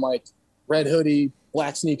 man. I'm like, red hoodie,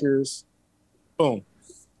 black sneakers, boom.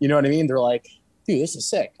 You know what I mean? They're like, dude, this is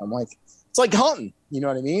sick. I'm like, it's like hunting. You know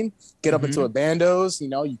what I mean? Get up into a bandos,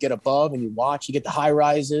 you get above and you watch. You get the high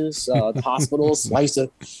rises, the hospitals. I used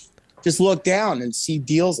to just look down and see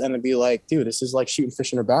deals and be like, dude, this is like shooting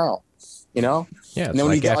fish in a barrel, Yeah, and then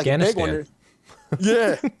when you get like a big one,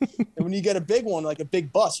 Yeah. And when you get a big one, like a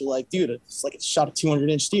big bust, you're like, dude, it's like a shot a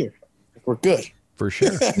 200-inch deer. Like, we're good. For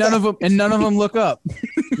sure. None of them look up.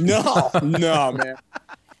 No, man.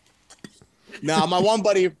 No, my one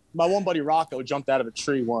buddy Rocco jumped out of a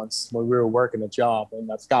tree once when we were working a job, and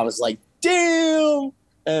that guy was like, damn.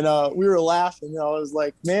 And we were laughing. I was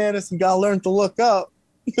like, man, this guy learned to look up.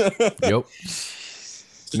 Yep.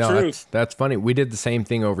 No, that's funny. We did the same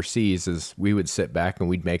thing overseas. Is we would sit back and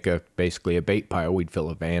we'd make basically a bait pile. We'd fill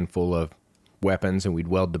a van full of weapons, and we'd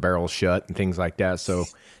weld the barrels shut and things like that. So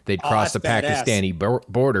they'd cross the that's Pakistani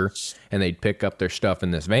border, and they'd pick up their stuff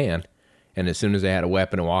in this van. And as soon as they had a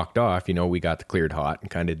weapon and walked off, you know, we got the cleared hot and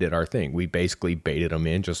kind of did our thing. We basically baited them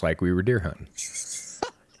in just like we were deer hunting.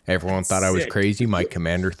 Everyone thought I was crazy. My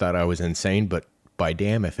commander thought I was insane, but by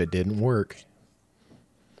damn if it didn't work.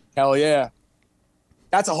 Hell yeah.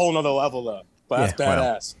 That's a whole nother level, though. But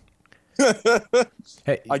that's badass.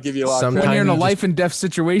 Hey, I'll give you a lot of When credit. you're in a life and death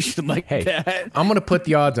situation like that. I'm going to put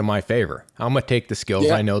the odds in my favor. I'm going to take the skills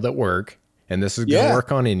I know that work, and this is going to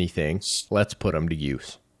work on anything. Let's put them to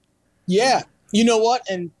use. Yeah. You know what?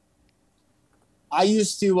 And I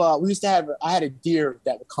used to, I had a deer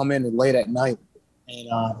that would come in late at night. And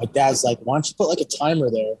my dad's like, why don't you put like a timer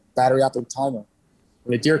there, battery operated timer.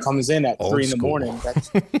 When the deer comes in at 3 in the morning,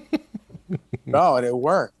 and it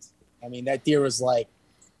worked. I mean, that deer was like,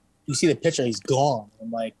 you see the picture, he's gone. I'm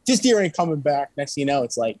like, this deer ain't coming back. Next thing you know,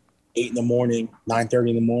 it's like 8 in the morning, 9:30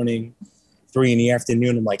 in the morning, 3 in the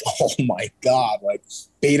afternoon. I'm like, oh my God, like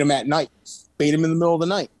bait him at night, bait him in the middle of the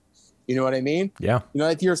night. You know what I mean? Yeah. You know,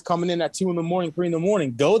 that deer's coming in at 2 in the morning, 3 in the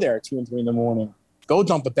morning. Go there at 2 and 3 in the morning. Go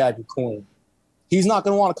dump a bag of corn. He's not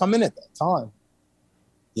going to want to come in at that time.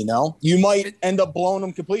 You know, you might end up blowing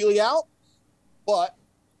him completely out, but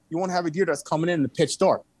you won't have a deer that's coming in the pitch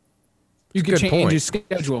dark. You can change his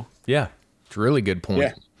schedule. Yeah. It's a really good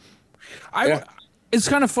point. Yeah. It's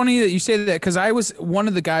kind of funny that you say that because I was one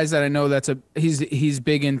of the guys that I know he's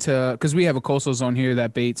big into, because we have a coastal zone here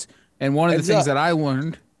that baits. And one of the things that I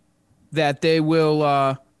learned that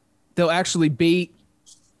they'll actually bait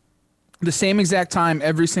the same exact time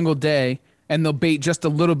every single day, and they'll bait just a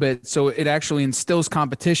little bit, so it actually instills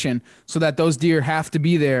competition so that those deer have to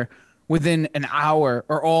be there within an hour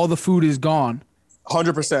or all the food is gone.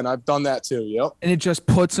 100%. I've done that too. Yep. And it just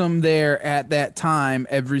puts them there at that time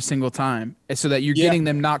every single time, so that you're getting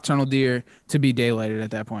them nocturnal deer to be daylighted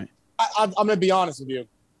at that point. I'm going to be honest with you,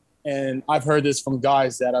 and I've heard this from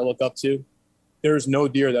guys that I look up to. There's no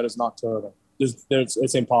deer that is nocturnal.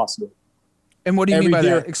 It's impossible. And what do you mean by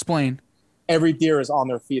that? Explain. Every deer is on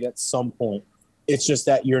their feet at some point. It's just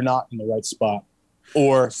that you're not in the right spot,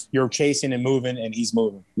 or you're chasing and moving and he's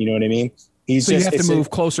moving. You know what I mean? You have to move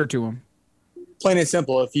closer to him. Plain and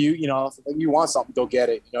simple. If you want something, go get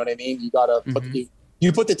it. You know what I mean? You got to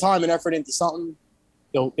you put the time and effort into something,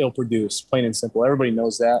 it'll produce. Plain and simple. Everybody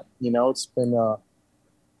knows that. You know, it's been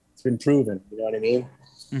proven. You know what I mean?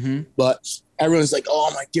 Mm-hmm. But everyone's like,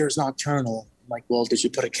 "Oh, my deer's nocturnal." I'm like, "Well, did you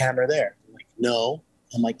put a camera there?" I'm like, "No."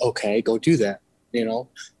 I'm like, "Okay, go do that. You know,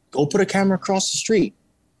 go put a camera across the street."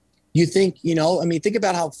 You think, think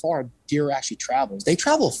about how far deer actually travels. They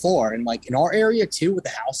travel far, and like in our area too, with the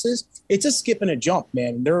houses, it's a skip and a jump,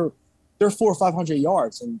 man. They're 400 or 500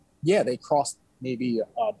 yards, and yeah, they cross maybe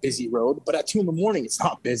a busy road, but at 2 in the morning, it's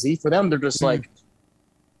not busy for them. They're just like,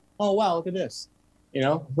 "Oh wow, look at this,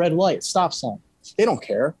 red light, stop sign." They don't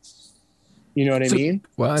care. You know what I mean?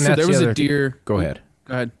 Well, and so there was a deer. Go ahead.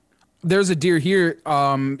 There's a deer here,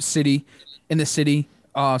 in the city,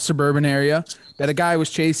 suburban area that a guy was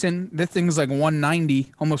chasing. That thing was like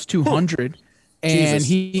 190, almost 200. And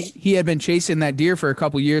he had been chasing that deer for a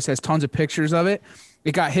couple years, has tons of pictures of it.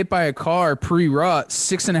 It got hit by a car pre-rut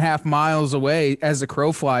 6.5 miles away as the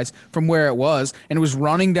crow flies from where it was. And it was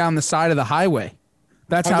running down the side of the highway.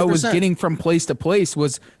 That's 100%. How it was getting from place to place,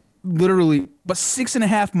 was literally but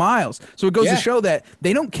 6.5 miles. So it goes to show that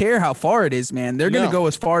they don't care how far it is, man. They're going to go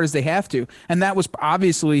as far as they have to. And that was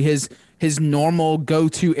obviously his normal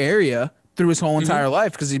go-to area through his whole entire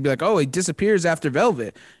life, because he'd be like, oh, he disappears after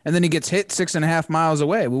velvet, and then he gets hit 6.5 miles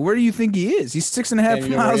away. Well, where do you think he is? He's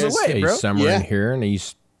 6.5 miles away, bro. He's summering here, and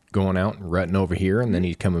he's going out and rutting over here, and then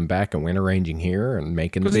he's coming back and winter ranging here and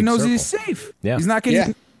making the big circle. Because he knows he's safe. Yeah. He's not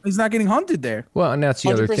getting He's not getting hunted there. Well, and that's the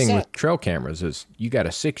 100%. Other thing with trail cameras is you got a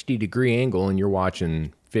 60-degree angle and you're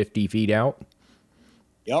watching 50 feet out.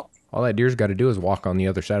 Yep. All that deer's got to do is walk on the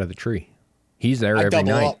other side of the tree. He's there every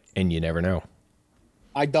night, and you never know.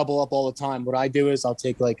 I double up all the time. What I do is I'll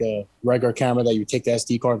take like a regular camera that you take the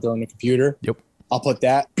SD card and throw in the computer. Yep. I'll put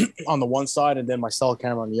that on the one side and then my cell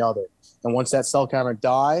camera on the other. And once that cell camera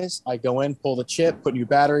dies, I go in, pull the chip, put new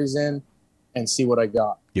batteries in, and see what I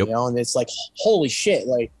got. Yep. And it's like, holy shit.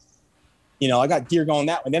 Like, I got deer going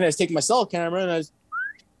that way. Then I just take my cell camera and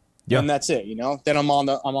that's it. Then I'm on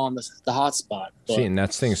the hot spot. But, see, and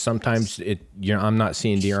that's the thing. Sometimes I'm not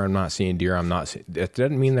seeing deer. That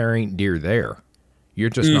doesn't mean there ain't deer there. You're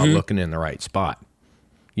just not looking in the right spot.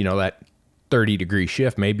 That 30-degree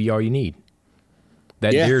shift may be all you need.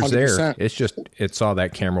 That deer's 100%. There. It's just, it saw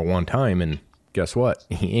that camera one time, and guess what?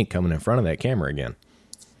 He ain't coming in front of that camera again.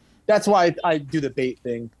 That's why I do the bait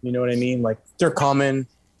thing. You know what I mean? Like, they're coming.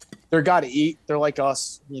 they're got to eat. They're like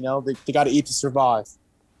us, you know, they got to eat to survive.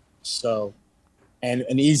 So, and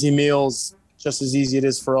an easy meal's just as easy it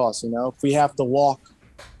is for us, you know. If we have to walk,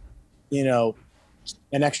 you know,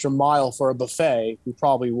 an extra mile for a buffet, we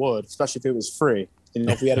probably would, especially if it was free. You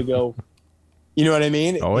know, if we had to go, you know what I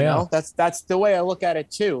mean? Oh, you yeah. know, that's the way I look at it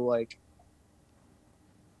too. Like,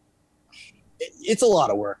 it's a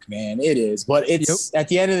lot of work, man. It is, but it's at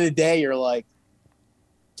the end of the day, you're like,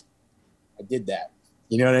 I did that.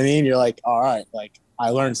 You know what I mean? You're like, all right, like I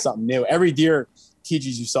learned something new. Every deer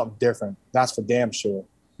teaches you something different. That's for damn sure.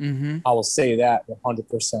 Mm-hmm. I will say that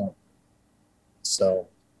 100%. So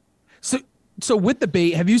with the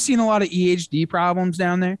bait, have you seen a lot of EHD problems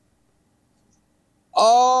down there?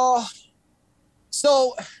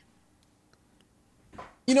 So,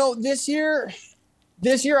 you know, this year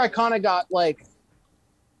I kind of got like,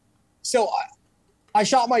 so I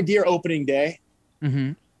shot my deer opening day.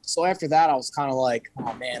 Mm-hmm. So after that, I was kind of like,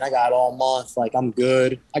 oh man, I got all month. Like, I'm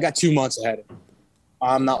good. I got 2 months ahead of me.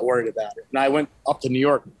 I'm not worried about it. And I went up to New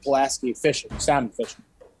York, Pulaski fishing, salmon fishing.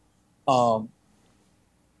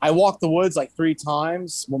 I walked the woods like 3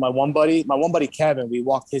 times with my one buddy Kevin. We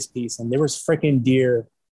walked his piece, and there was freaking deer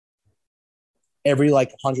every like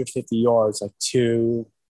 150 yards, like 2.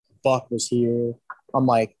 Buck was here. I'm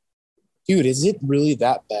like, dude, is it really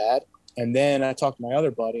that bad? And then I talked to my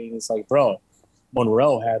other buddy, and he's like, bro,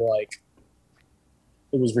 Monroe had like,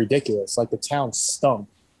 it was ridiculous. Like the town stunk.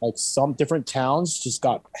 Like some different towns just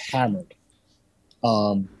got hammered.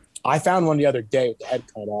 I found one the other day with the head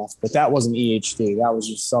cut off, but that wasn't EHD. That was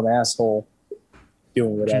just some asshole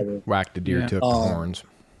doing whatever. Whacked the deer, took the horns.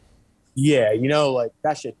 Yeah, you know, like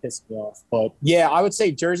that shit pissed me off. But yeah, I would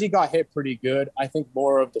say Jersey got hit pretty good. I think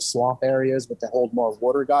more of the swamp areas with the hold more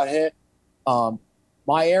water got hit.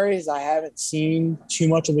 My areas, I haven't seen too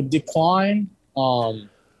much of a decline. I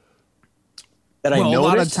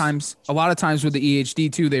noticed. A lot of times with the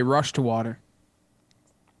EHD too, they rush to water.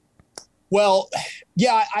 Well,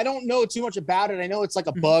 yeah, I don't know too much about it. I know it's like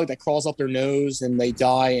a bug that crawls up their nose and they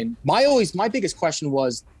die. And my biggest question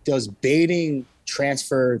was, does baiting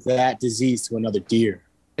transfer that disease to another deer?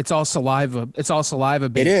 It's all saliva. It's all saliva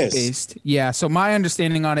based. It is. Yeah. So my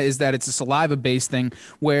understanding on it is that it's a saliva based thing,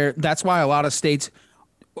 where that's why a lot of states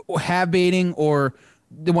have baiting, or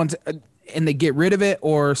the ones and they get rid of it,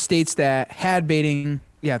 or states that had baiting.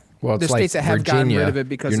 Yeah. Well, it's the states like that have Virginia, gotten rid of it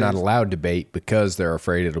because you're not allowed to bait because they're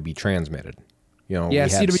afraid it'll be transmitted. You know, yeah,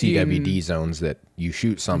 we have CWD zones that you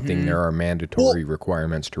shoot something, there are mandatory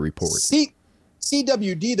requirements to report.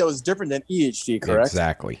 CWD though is different than EHD, correct?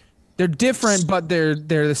 Exactly. They're different, but they're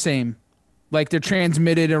the same. Like they're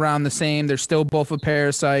transmitted around the same. They're still both a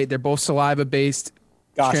parasite. They're both saliva based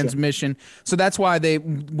transmission. So that's why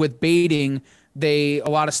with baiting, a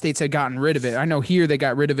lot of states had gotten rid of it. I know here they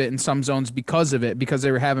got rid of it in some zones because of it, because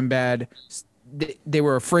they were having they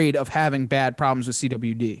were afraid of having bad problems with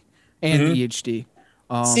CWD and EHD.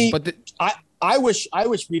 I wish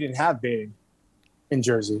we didn't have baiting in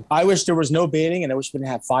Jersey. I wish there was no baiting, and I wish we didn't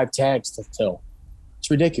have 5 tags to kill. It's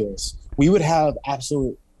ridiculous. We would have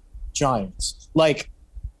absolute giants. Like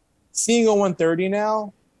seeing a 130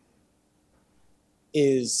 now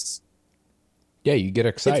is. Yeah, you get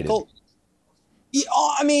excited. Yeah,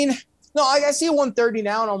 I mean, no, I see a 130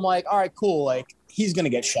 now, and I'm like, all right, cool. Like he's gonna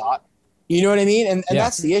get shot. You know what I mean? And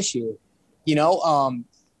that's the issue. You know,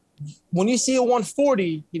 when you see a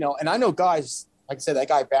 140, you know, and I know guys, like I said, that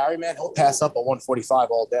guy Barry, man, he'll pass up a 145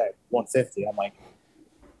 all day, 150. I'm like,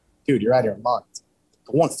 dude, you're out of your mind.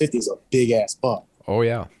 The 150 is a big ass buck. Oh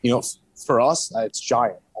yeah. You know, for us, it's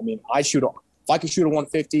giant. I mean, if I could shoot a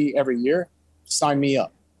 150 every year, sign me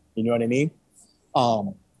up. You know what I mean?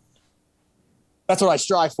 That's what I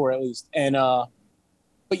strive for, at least. And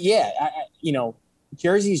but yeah, you know,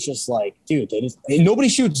 Jersey's just like, dude, nobody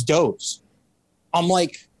shoots does. I'm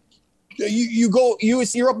like,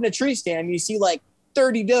 you're up in a tree stand, and you see like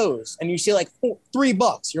 30 does, and you see like 3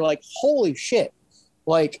 bucks. You're like, holy shit!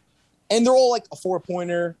 Like, and they're all like a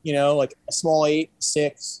 4-pointer, you know, like a small 8,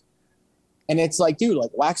 6, and it's like, dude,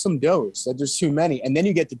 like whack some does. Like, there's too many, and then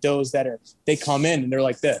you get the does they come in and they're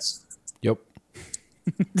like this. Yep.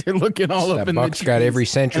 They're looking all up in the trees. Buck's got every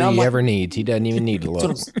century he ever needs. He doesn't even need to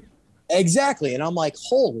look. Exactly, and I'm like,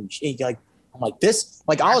 holy shit! Like, I'm like this.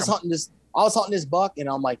 Like I was hunting this buck, and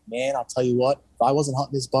I'm like, man, I'll tell you what. If I wasn't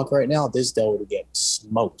hunting this buck right now, this doe would get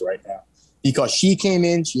smoked right now, because she came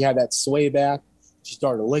in, she had that sway back, she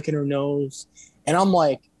started licking her nose, and I'm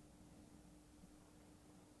like,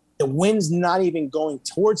 the wind's not even going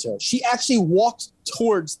towards her. She actually walked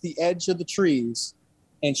towards the edge of the trees,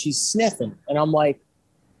 and she's sniffing, and I'm like,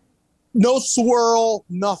 no swirl,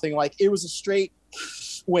 nothing. Like it was a straight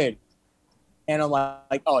wind. And I'm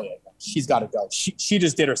like, oh yeah, she's got to go. She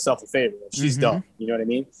just did herself a favor. She's done. You know what I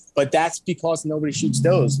mean? But that's because nobody shoots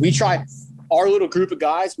does. We try, our little group of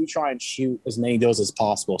guys, we try and shoot as many does as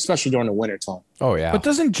possible, especially during the winter time. Oh yeah. But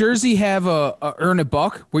doesn't Jersey have a earn a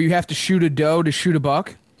buck where you have to shoot a doe to shoot a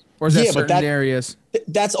buck? Or is that certain areas?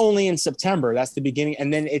 That's only in September. That's the beginning.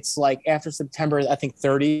 And then it's like after September, I think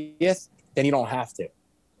 30th, then you don't have to.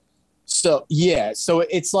 So yeah. So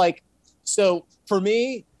it's like, so for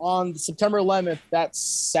me on September 11th, that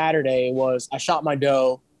Saturday was, I shot my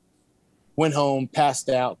doe, went home, passed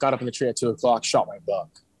out, got up in the tree at 2:00, shot my buck.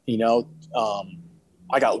 You know,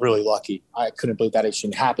 I got really lucky. I couldn't believe that it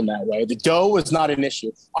shouldn't happen that way. The doe was not an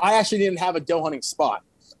issue. I actually didn't have a doe hunting spot.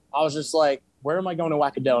 I was just like, where am I going to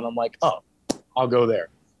whack a doe? And I'm like, oh, I'll go there.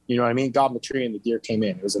 You know what I mean? Got in the tree and the deer came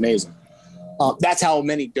in. It was amazing. That's how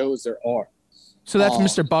many does there are. So that's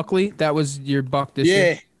Mr. Buckley. That was your buck this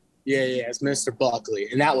year? Yeah. It's Mr. Buckley.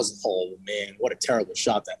 And that was, oh man, what a terrible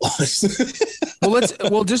shot that was.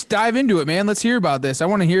 We'll just dive into it, man. Let's hear about this. I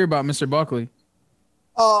want to hear about Mr. Buckley.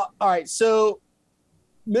 All right. So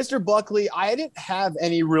Mr. Buckley, I didn't have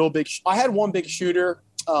any real big, I had one big shooter.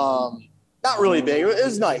 Not really big. It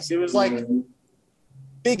was nice. It was like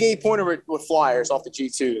big 8-pointer with flyers off the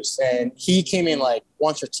G2s. And he came in like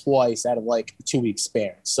once or twice out of like a 2-week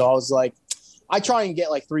span. So I was like, I try and get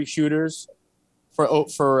like 3 shooters for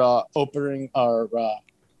opening or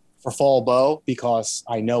for fall bow, because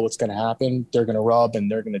I know what's going to happen. They're going to rub and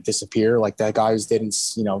they're going to disappear like that guy who's did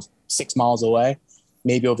 6 miles away.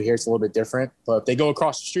 Maybe over here it's a little bit different, but if they go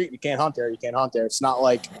across the street, you can't hunt there. You can't hunt there. It's not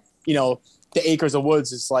like, the acres of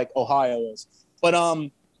woods is like Ohio is. But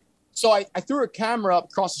so I threw a camera up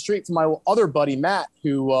across the street from my other buddy, Matt,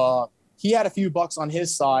 who he had a few bucks on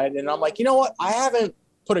his side. And I'm like, you know what? I haven't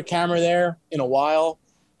put a camera there in a while.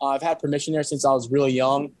 I've had permission there since I was really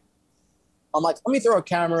young. I'm like, let me throw a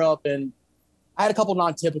camera up. And I had a couple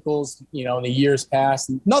non-typicals, in the years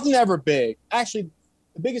past. Nothing ever big. Actually,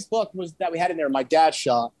 the biggest buck was that we had in there, my dad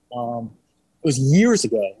shot. It was years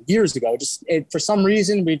ago. For some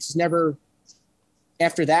reason, we just never,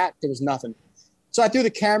 after that, there was nothing. So I threw the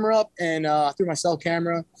camera up and threw my cell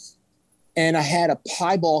camera, and I had a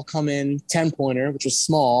pieball come in, 10-pointer, which was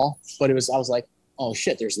small, but I was like, oh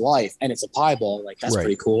shit, there's life. And it's a pieball. Like, that's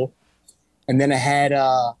pretty cool. And then I had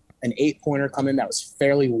an 8-pointer come in that was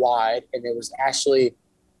fairly wide. And it was actually,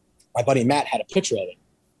 my buddy Matt had a picture of it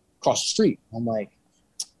across the street. I'm like,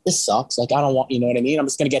 this sucks. Like, I don't want, you know what I mean? I'm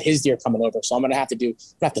just going to get his deer coming over. So I'm going to have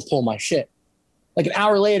to pull my shit. Like an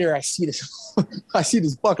hour later, I see this,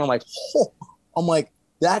 buck. And I'm like,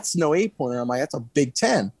 that's no 8-pointer. I'm like, that's a big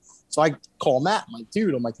 10. So I call Matt. I'm like,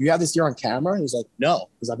 dude, you have this deer on camera? And he's like, no,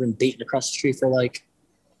 because I've been baiting across the street for like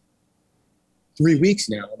 3 weeks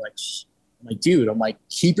now. I'm like, dude,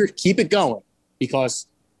 keep it going, because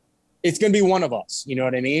it's going to be one of us. You know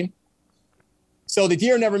what I mean? So the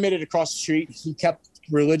deer never made it across the street. He kept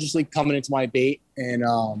religiously coming into my bait, and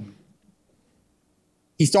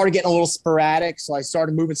he started getting a little sporadic. So I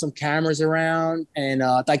started moving some cameras around, and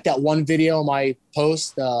like that one video on my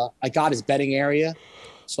post, I got his bedding area.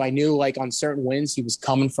 So I knew, like, on certain winds, he was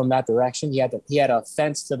coming from that direction. He had a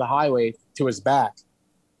fence to the highway to his back,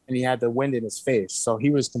 and he had the wind in his face. So he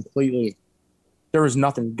was completely, there was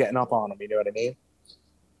nothing getting up on him. You know what I mean?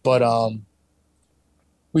 But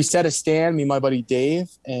we set a stand, me and my buddy Dave,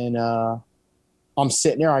 and I'm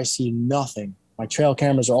sitting there. I see nothing. My trail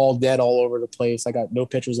cameras are all dead all over the place. I got no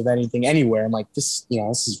pictures of anything anywhere. I'm like, this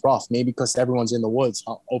is rough. Maybe because everyone's in the woods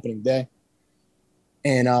opening day.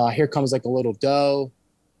 And here comes like a little doe,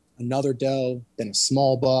 another doe, then a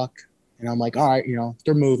small buck. And I'm like, all right,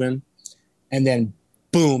 they're moving. And then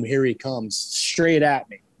boom, here he comes straight at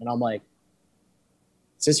me. And I'm like,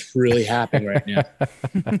 is this really happening right now?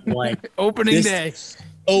 I'm like, opening day,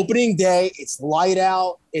 it's light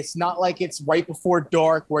out. It's not like it's right before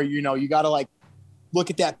dark where, you got to like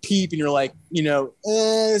look at that peep and you're like,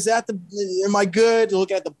 is that am I good?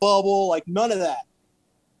 Looking at the bubble, like none of that.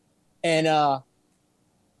 And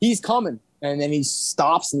he's coming. And then he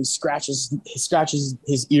stops and he scratches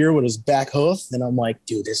his ear with his back hoof. And I'm like,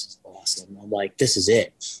 dude, this is awesome. I'm like, this is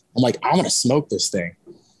it. I'm like, I'm going to smoke this thing.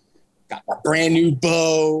 Got my brand new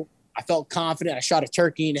bow. I felt confident. I shot a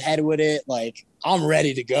turkey in the head with it. Like, I'm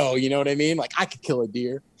ready to go. You know what I mean? Like, I could kill a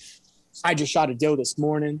deer. I just shot a doe this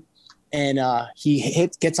morning, and he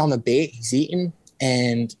gets on the bait. He's eating,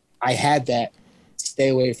 and I had that stay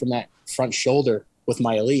away from that front shoulder with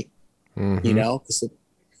my elite,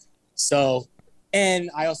 So, and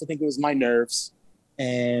I also think it was my nerves,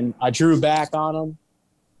 and I drew back on him,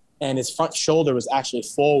 and his front shoulder was actually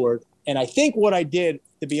forward. And I think what I did,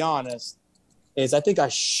 to be honest, is I think I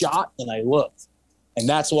shot and I looked, and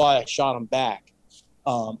that's why I shot him back.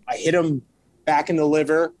 I hit him back in the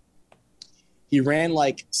liver. He ran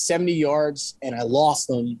like 70 yards, and I lost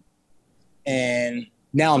him. And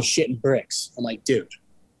now I'm shitting bricks. I'm like, dude,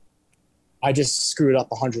 I just screwed up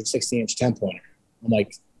a 160-inch 10-pointer. I'm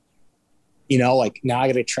like, like now I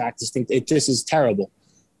got to track this thing. This is terrible.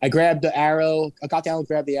 I grabbed the arrow. I got down and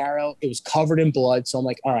grabbed the arrow. It was covered in blood. So I'm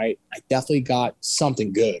like, all right, I definitely got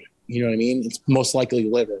something good. You know what I mean? It's most likely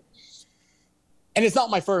liver. And it's not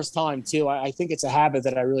my first time, too. I think it's a habit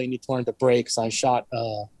that I really need to learn to break, because I shot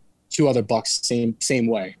 2 other bucks same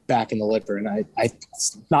way, back in the liver. And I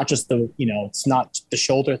it's not just the, it's not the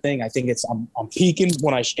shoulder thing. I think it's I'm peeking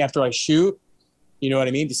after I shoot. You know what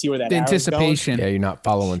I mean? To see where that the arrow's anticipation. Yeah, you're not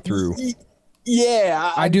following through.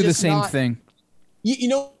 Yeah, I do the same thing. You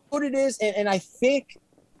know what it is, and I think,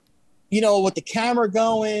 with the camera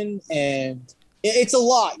going, and it's a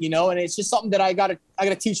lot, and it's just something that I gotta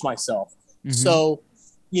teach myself. Mm-hmm. So,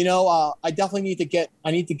 I definitely need to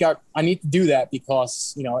do that,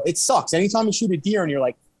 because it sucks. Anytime you shoot a deer and you're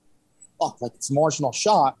like, oh, like it's a marginal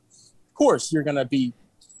shot, of course you're gonna be,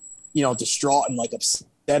 distraught and like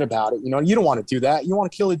upset about it. You don't want to do that. You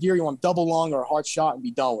want to kill a deer. You want double lung or a hard shot and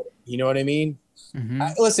be done with it. You know what I mean? Mm-hmm.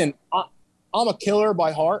 Listen, I'm a killer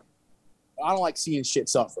by heart. I don't like seeing shit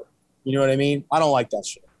suffer. You know what I mean? I don't like that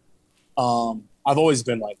shit. I've always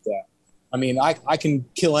been like that. I mean, I can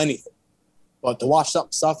kill anything, but to watch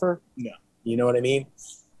something suffer, no. You know what I mean?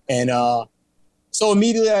 And so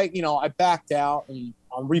immediately I backed out, and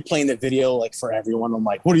I'm replaying the video like for everyone. I'm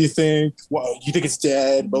like, what do you think? What, you think it's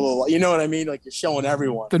dead? Blah, blah, blah. You know what I mean? Like, you're showing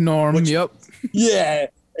everyone. The norm, yep. Yeah.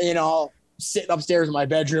 Sitting upstairs in my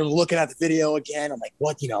bedroom, looking at the video again. I'm like,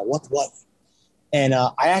 what? What? And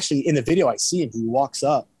I actually, in the video, I see him. He walks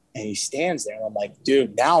up and he stands there. And I'm like,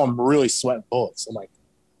 dude, now I'm really sweating bullets. I'm like,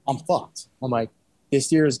 I'm fucked. I'm like, this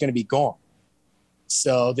deer is going to be gone.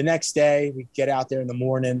 So the next day, we get out there in the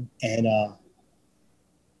morning, and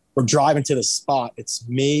we're driving to the spot. It's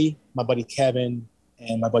me, my buddy Kevin,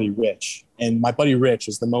 and my buddy Rich. And my buddy Rich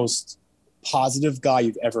is the most positive guy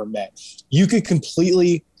you've ever met. You could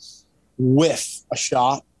completely whiff a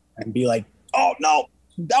shot and be like, oh, no,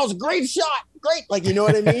 that was a great shot. Great. Like, you know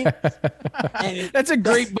what I mean? And that's a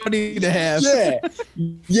great buddy to have. Yeah.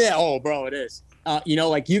 Yeah. Oh, bro, it is.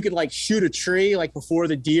 Like you could like shoot a tree like before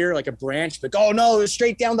the deer, like a branch, but oh no, it was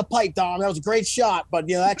straight down the pipe, Dom. That was a great shot, but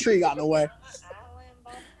that tree got in the way.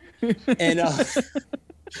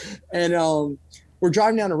 And we're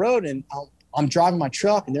driving down the road, and I'm driving my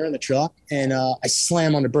truck, and they're in the truck, and I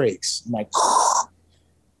slam on the brakes. I'm like,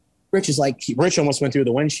 Rich almost went through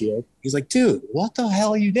the windshield. He's like, dude, what the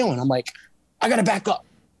hell are you doing? I'm like, I gotta back up.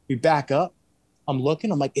 We back up. I'm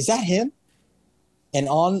looking. I'm like, is that him? And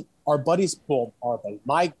on our buddy, one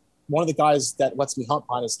of the guys that lets me hunt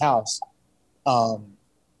behind his house,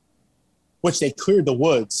 which they cleared the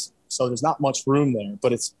woods, so there's not much room there,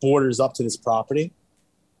 but it's borders up to this property.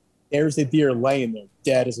 There's the deer laying there,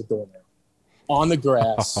 dead as a doornail, on the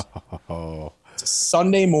grass. It's a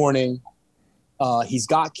Sunday morning. He's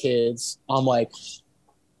got kids. I'm like,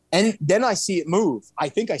 and then I see it move. I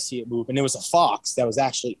think I see it move, and it was a fox that was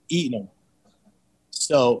actually eating him.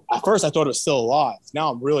 So at first I thought it was still alive.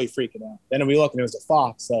 Now I'm really freaking out. Then we look, and it was a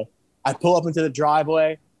fox. So I pull up into the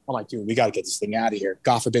driveway. I'm like, dude, we got to get this thing out of here.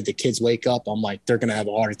 God forbid the kids wake up. I'm like, they're going to have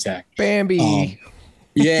a heart attack. Bambi.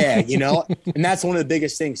 Yeah, and that's one of the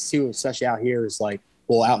biggest things too, especially out here, is like,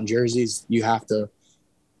 well, out in Jersey's, you have to,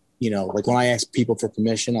 like when I ask people for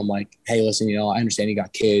permission, I'm like, hey, listen, I understand you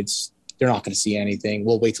got kids. They're not going to see anything.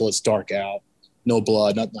 We'll wait till it's dark out. No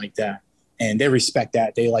blood, nothing like that. And they respect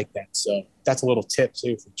that. They like that. So that's a little tip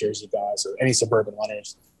too for Jersey guys or any suburban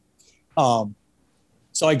hunters.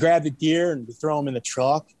 So I grabbed the deer and we throw him in the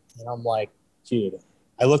truck. And I'm like, dude,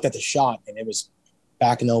 I looked at the shot and it was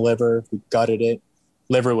back in the liver. We gutted it.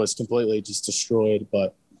 Liver was completely just destroyed.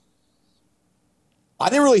 But I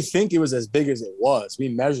didn't really think it was as big as it was. We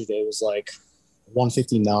measured it. It was like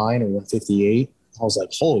 159 or 158. I was like,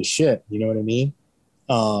 holy shit. You know what I mean?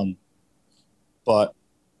 But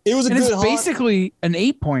it was a good hunt. It's basically an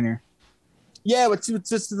 8-pointer. Yeah, but it's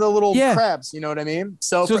just the little crabs. You know what I mean?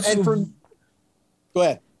 So go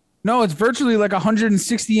ahead. No, it's virtually like a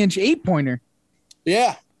 160-inch 8-pointer.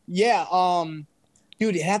 Yeah. Yeah.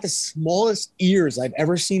 Dude, it had the smallest ears I've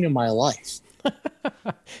ever seen in my life.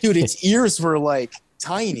 Dude, its ears were like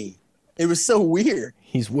tiny. It was so weird.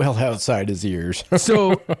 He's well outside his ears.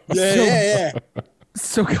 So yeah.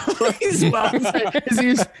 So he's well outside his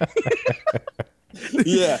ears.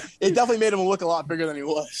 Yeah, it definitely made him look a lot bigger than he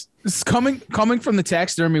was. Coming from the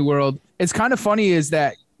taxidermy world, it's kind of funny is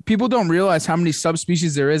that people don't realize how many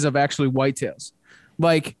subspecies there is of actually whitetails.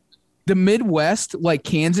 Like the Midwest, like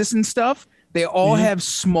Kansas and stuff, they all have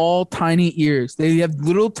small, tiny ears. They have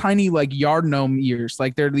little, tiny, like yard gnome ears.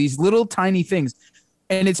 Like they're these little, tiny things.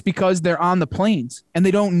 And it's because they're on the plains and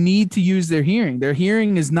they don't need to use their hearing. Their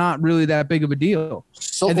hearing is not really that big of a deal.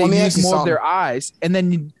 So and they use more of their eyes. And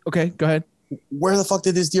then, okay, go ahead. Where the fuck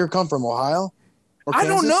did this deer come from? Ohio? I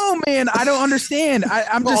don't know, man. I don't understand.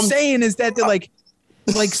 I'm just saying is that they're like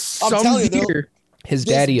some deer. His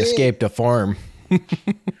daddy escaped a farm.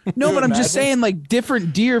 No, but I'm just saying, like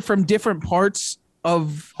different deer from different parts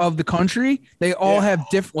of the country, they all have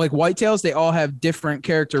different, like whitetails. They all have different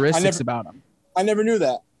characteristics about them. I never knew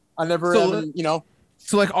that. I never,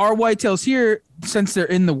 So like our whitetails here, since they're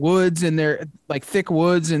in the woods and they're like thick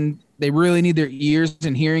woods and they really need their ears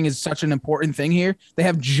and hearing is such an important thing here. They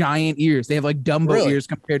have giant ears. They have like Dumbo ears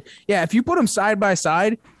compared. Yeah. If you put them side by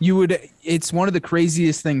side, it's one of the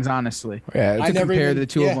craziest things, honestly. Yeah. To compare the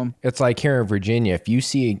two of them. It's like here in Virginia, if you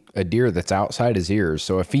see a deer that's outside his ears,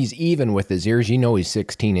 so if he's even with his ears, you know he's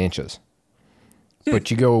 16 inches. But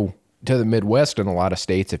you go to the Midwest in a lot of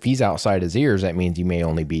states, if he's outside his ears, that means he may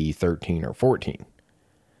only be 13 or 14.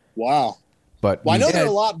 Wow. But I know they're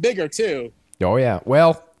a lot bigger too. Oh yeah.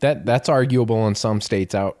 Well, that's arguable in some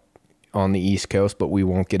states out on the East Coast, but we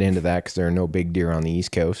won't get into that because there are no big deer on the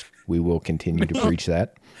East Coast. We will continue to preach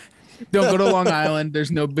that. Don't go to Long Island.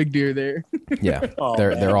 There's no big deer there. Yeah.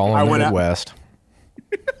 They're all in the Midwest.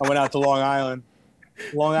 I went out to Long Island.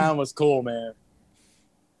 Long Island was cool, man.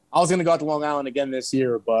 I was going to go out to Long Island again this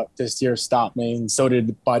year, but this year stopped me, and so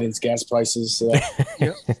did Biden's gas prices. So.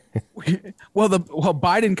 Well,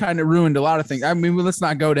 Biden kind of ruined a lot of things. I mean, let's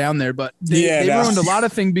not go down there, but they ruined a lot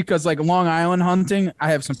of things because, like, Long Island hunting,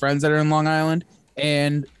 I have some friends that are in Long Island,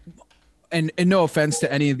 and no offense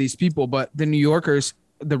to any of these people, but the New Yorkers,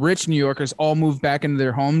 the rich New Yorkers, all moved back into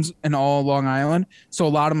their homes in all Long Island. So a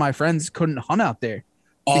lot of my friends couldn't hunt out there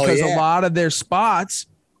because a lot of their spots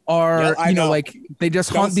are, like they just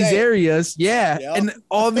hunt these areas. Yeah. Yep. And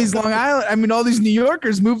all these Long Island, I mean, all these New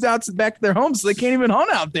Yorkers moved back to their homes. So they can't even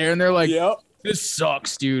hunt out there. And they're like, this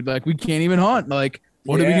sucks, dude. Like, we can't even hunt. Like,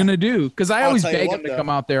 what are we going to do? Cause I always beg them to come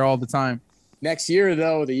out there all the time. Next year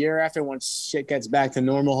though, the year after, once shit gets back to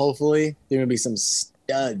normal, hopefully there will be some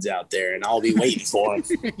studs out there and I'll be waiting for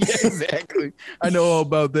them. Yeah, exactly. I know all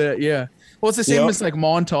about that. Yeah. Well, it's the same as like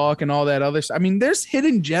Montauk and all that other stuff. I mean, there's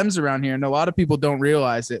hidden gems around here, and a lot of people don't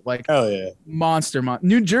realize it. Like, Monster.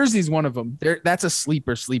 New Jersey's one of them. That's a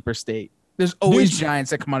sleeper state. There's always giants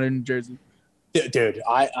that come out of New Jersey. Dude,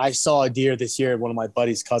 I saw a deer this year. One of my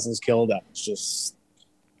buddy's cousins killed. That was just,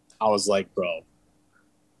 I was like, bro,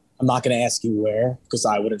 I'm not gonna ask you where because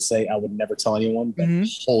I would never tell anyone. But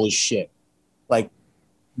holy shit, like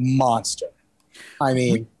monster. I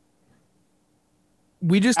mean.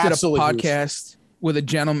 We just did a podcast with a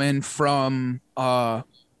gentleman from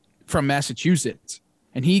Massachusetts,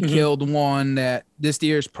 and he killed one that this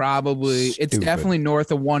deer is it's definitely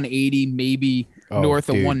north of 180, maybe north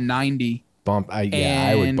of 190.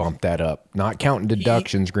 I would bump that up. Not counting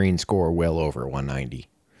deductions, green score well over 190.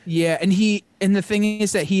 Yeah, and the thing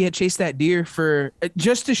is that he had chased that deer for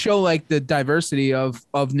just to show like the diversity of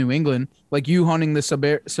New England, like you hunting the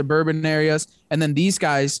suburban areas, and then these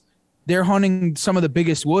guys. They're hunting some of the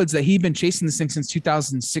biggest woods that he'd been chasing this thing since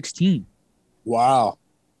 2016. Wow.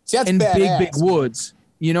 See, that's in badass, big woods.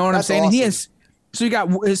 You know what I'm saying? Awesome. He got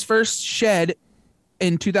his first shed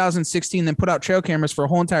in 2016, then put out trail cameras for a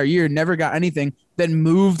whole entire year, never got anything, then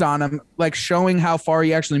moved on him, like showing how far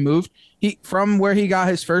he actually moved. From where he got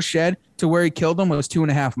his first shed to where he killed him was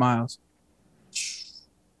 2.5 miles.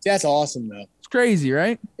 That's awesome, though. Crazy,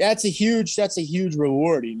 right? That's a huge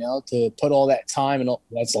reward, to put all that time, and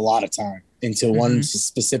that's a lot of time into one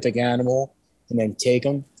specific animal and then take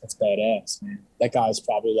them. That's badass, man. That guy's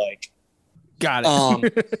probably like, got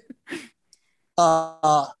it.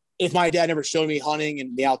 If my dad never showed me hunting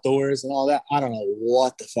and the outdoors and all that, I don't know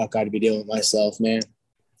what the fuck I'd be doing with myself, man.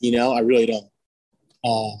 I really don't.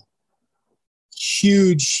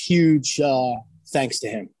 Huge thanks to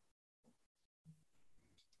him.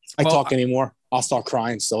 I talk anymore, I'll start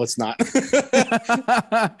crying, so it's not.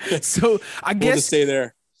 So I guess we'll just stay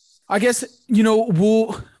there. I guess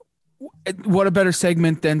what a better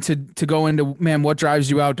segment than to go into, man, what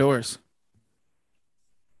drives you outdoors?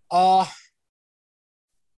 The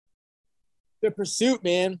pursuit,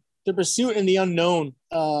 man. The pursuit and the unknown.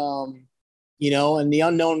 And the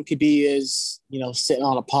unknown could be sitting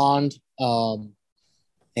on a pond,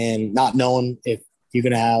 and not knowing if you're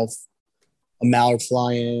gonna have a mallard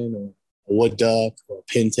flying or a wood duck or a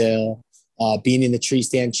pintail, being in the tree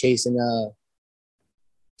stand chasing a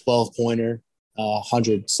 12-pointer,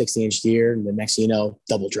 160-inch deer, and the next thing you know,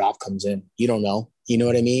 double drop comes in. You don't know. You know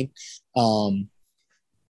what I mean?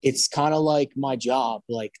 It's kind of like my job.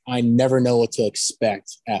 Like, I never know what to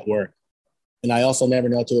expect at work. And I also never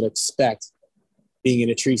know what to expect being in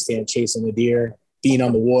a tree stand, chasing a deer, being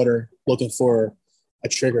on the water, looking for a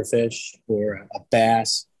triggerfish or a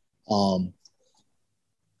bass. And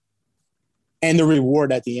the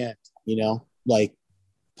reward at the end, you know, like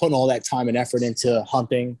putting all that time and effort into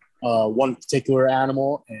hunting one particular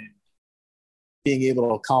animal and being able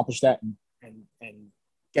to accomplish that and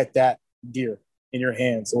get that deer in your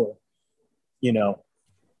hands, or, you know,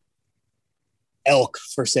 elk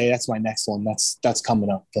for say. That's my next one. That's coming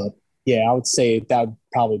up. But yeah, I would say that would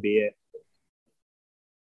probably be it.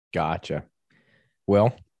 Gotcha.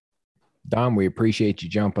 Well, Dom, we appreciate you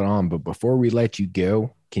jumping on, but before we let you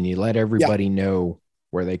go, can you let everybody know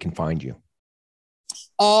where they can find you?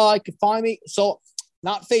 You can find me. So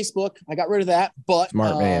not Facebook. I got rid of that, but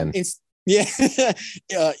smart man. Yeah.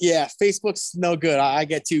 Facebook's no good. I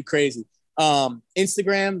get too crazy.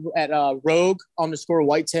 Instagram at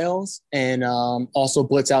rogue_whitetails, and also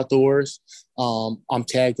Blitz Outdoors. I'm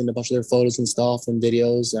tagged in a bunch of their photos and stuff and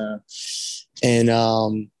videos. You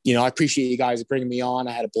know, I appreciate you guys bringing me on.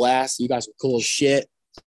 I had a blast. You guys were cool as shit.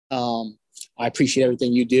 I appreciate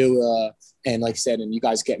everything you do. And like I said, and you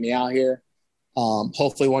guys get me out here.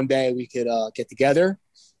 Hopefully one day we could get together.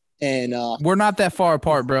 And we're not that far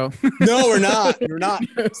apart, bro. No, we're not. We're not.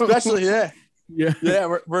 Especially,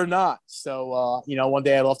 we're not. So, you know, one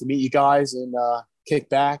day I'd love to meet you guys and kick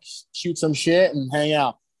back, shoot some shit, and hang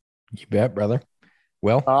out. You bet, brother.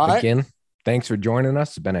 Well, again, thanks for joining us.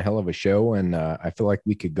 It's been a hell of a show, and I feel like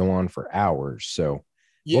we could go on for hours. So,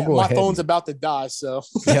 yeah, my phone's about to die. So,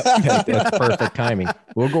 yep, that's perfect timing.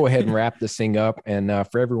 We'll go ahead and wrap this thing up. And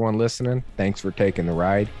for everyone listening, thanks for taking the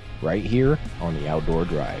ride right here on the Outdoor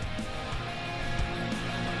Drive.